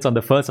subscriptions on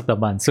the first of the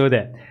month, so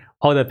that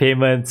all the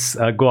payments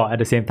go out at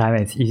the same time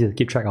and it's easy to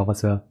keep track of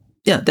as well.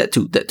 Yeah, that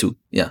too.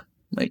 Yeah.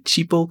 My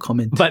cheapo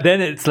comment. But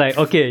then it's like,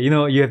 okay,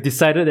 you have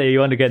decided that you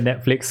want to get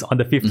Netflix on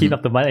the 15th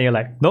of the month, and you're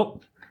like,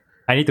 nope,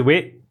 I need to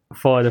wait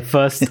for the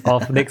 1st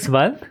of next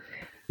month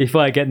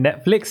before I get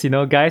Netflix.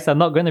 Guys, I'm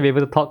not going to be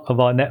able to talk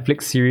about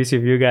Netflix series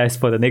with you guys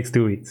for the next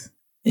 2 weeks.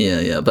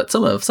 Yeah. But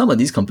some of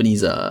these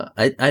companies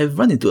I've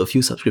run into a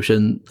few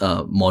subscription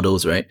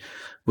models, right,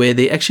 where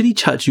they actually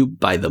charge you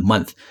by the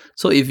month.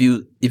 So if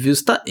you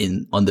start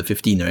on the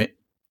 15th, right,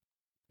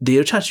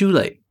 they'll charge you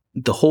like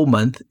the whole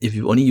month if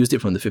you only used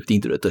it from the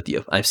 15th to the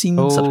 30th. I've seen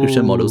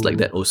subscription models like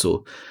that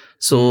also.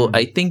 So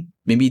I think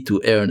maybe to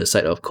err on the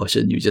side of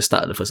caution, you just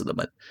start at the first of the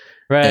month.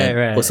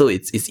 Right. Also,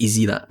 it's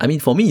easy lah. I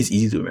mean, for me, it's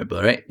easy to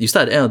remember, right? You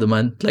start at the end of the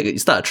month, like you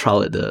start a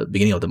trial at the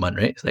beginning of the month,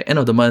 right? It's like end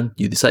of the month,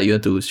 you decide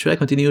should I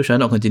continue, should I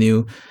not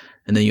continue?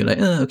 And then you're like,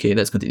 okay,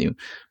 let's continue.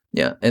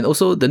 Yeah. And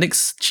also the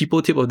next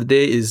cheapo tip of the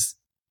day is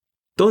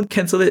don't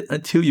cancel it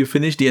until you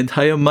finish the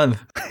entire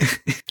month.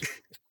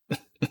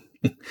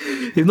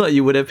 If not,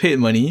 you would have paid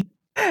money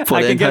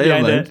for the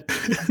entire month.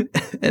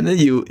 And then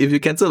if you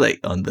cancel like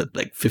on the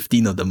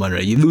 15th of the month,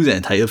 right, you lose the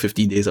entire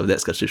 15 days of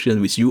that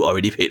subscription which you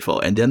already paid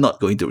for, and they're not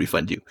going to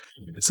refund you.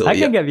 So I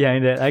can get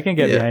behind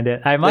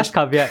it. I must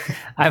caveat.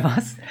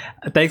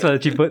 Thanks for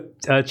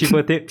the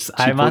cheaper tips.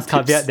 I must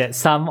caveat that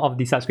some of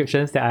the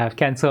subscriptions that I have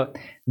cancelled,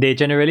 they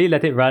generally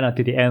let it run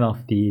until the end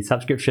of the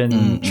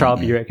subscription trial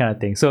period kind of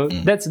thing. So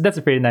that's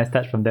a pretty nice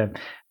touch from them.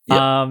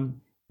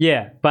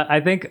 Yeah, but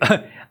I think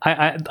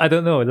I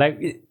don't know.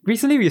 Like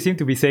recently, we seem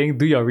to be saying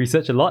 "do your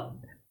research" a lot.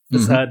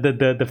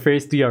 The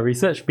phrase "do your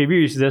research." Maybe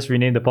we should just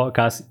rename the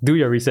podcast "Do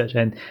Your Research."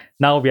 And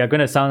now we are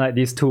going to sound like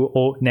these two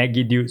old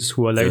naggy dudes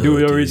who are like, "Do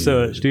your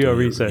research, do your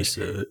research."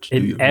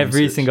 In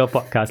every single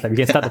podcast, like we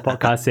can start the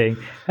podcast saying,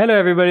 "Hello,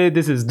 everybody.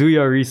 This is Do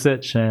Your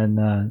Research,"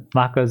 and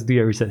Marcus, do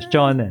your research.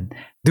 John, and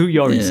do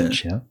your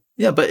research.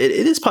 Yeah, but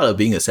it is part of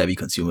being a savvy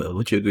consumer.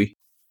 Would you agree?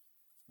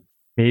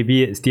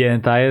 Maybe it's the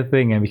entire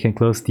thing, and we can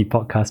close the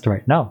podcast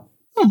right now.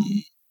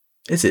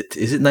 Is it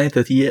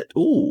 9:30 yet?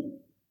 Oh,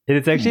 It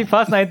is actually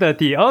past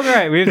 9:30. All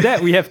right, with that,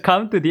 we have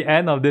come to the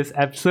end of this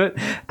episode.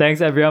 Thanks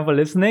everyone for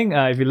listening.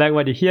 If you like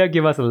what you hear,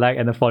 give us a like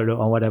and a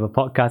follow on whatever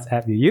podcast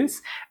app you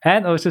use.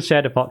 And also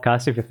share the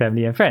podcast with your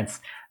family and friends.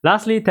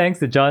 Lastly, thanks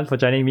to Jon for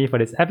joining me for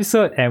this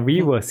episode, and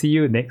we will see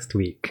you next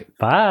week.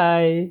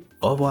 Bye.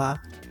 Au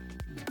revoir.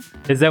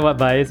 Is that what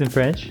bye is in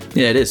French?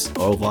 Yeah, it is.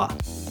 Au revoir.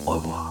 Au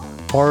revoir.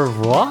 Au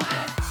revoir?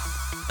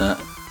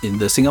 In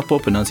the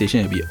Singapore pronunciation,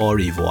 it'll be au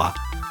revoir.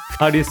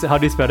 How do you spell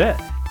that?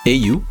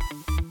 AURE.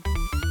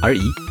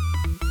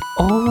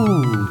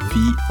 Oh.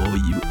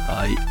 VOUIR.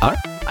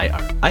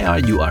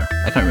 IRUR.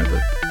 I can't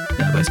remember.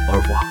 Yeah, but it's au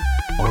revoir.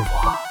 Au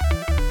revoir.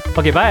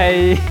 Okay,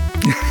 bye.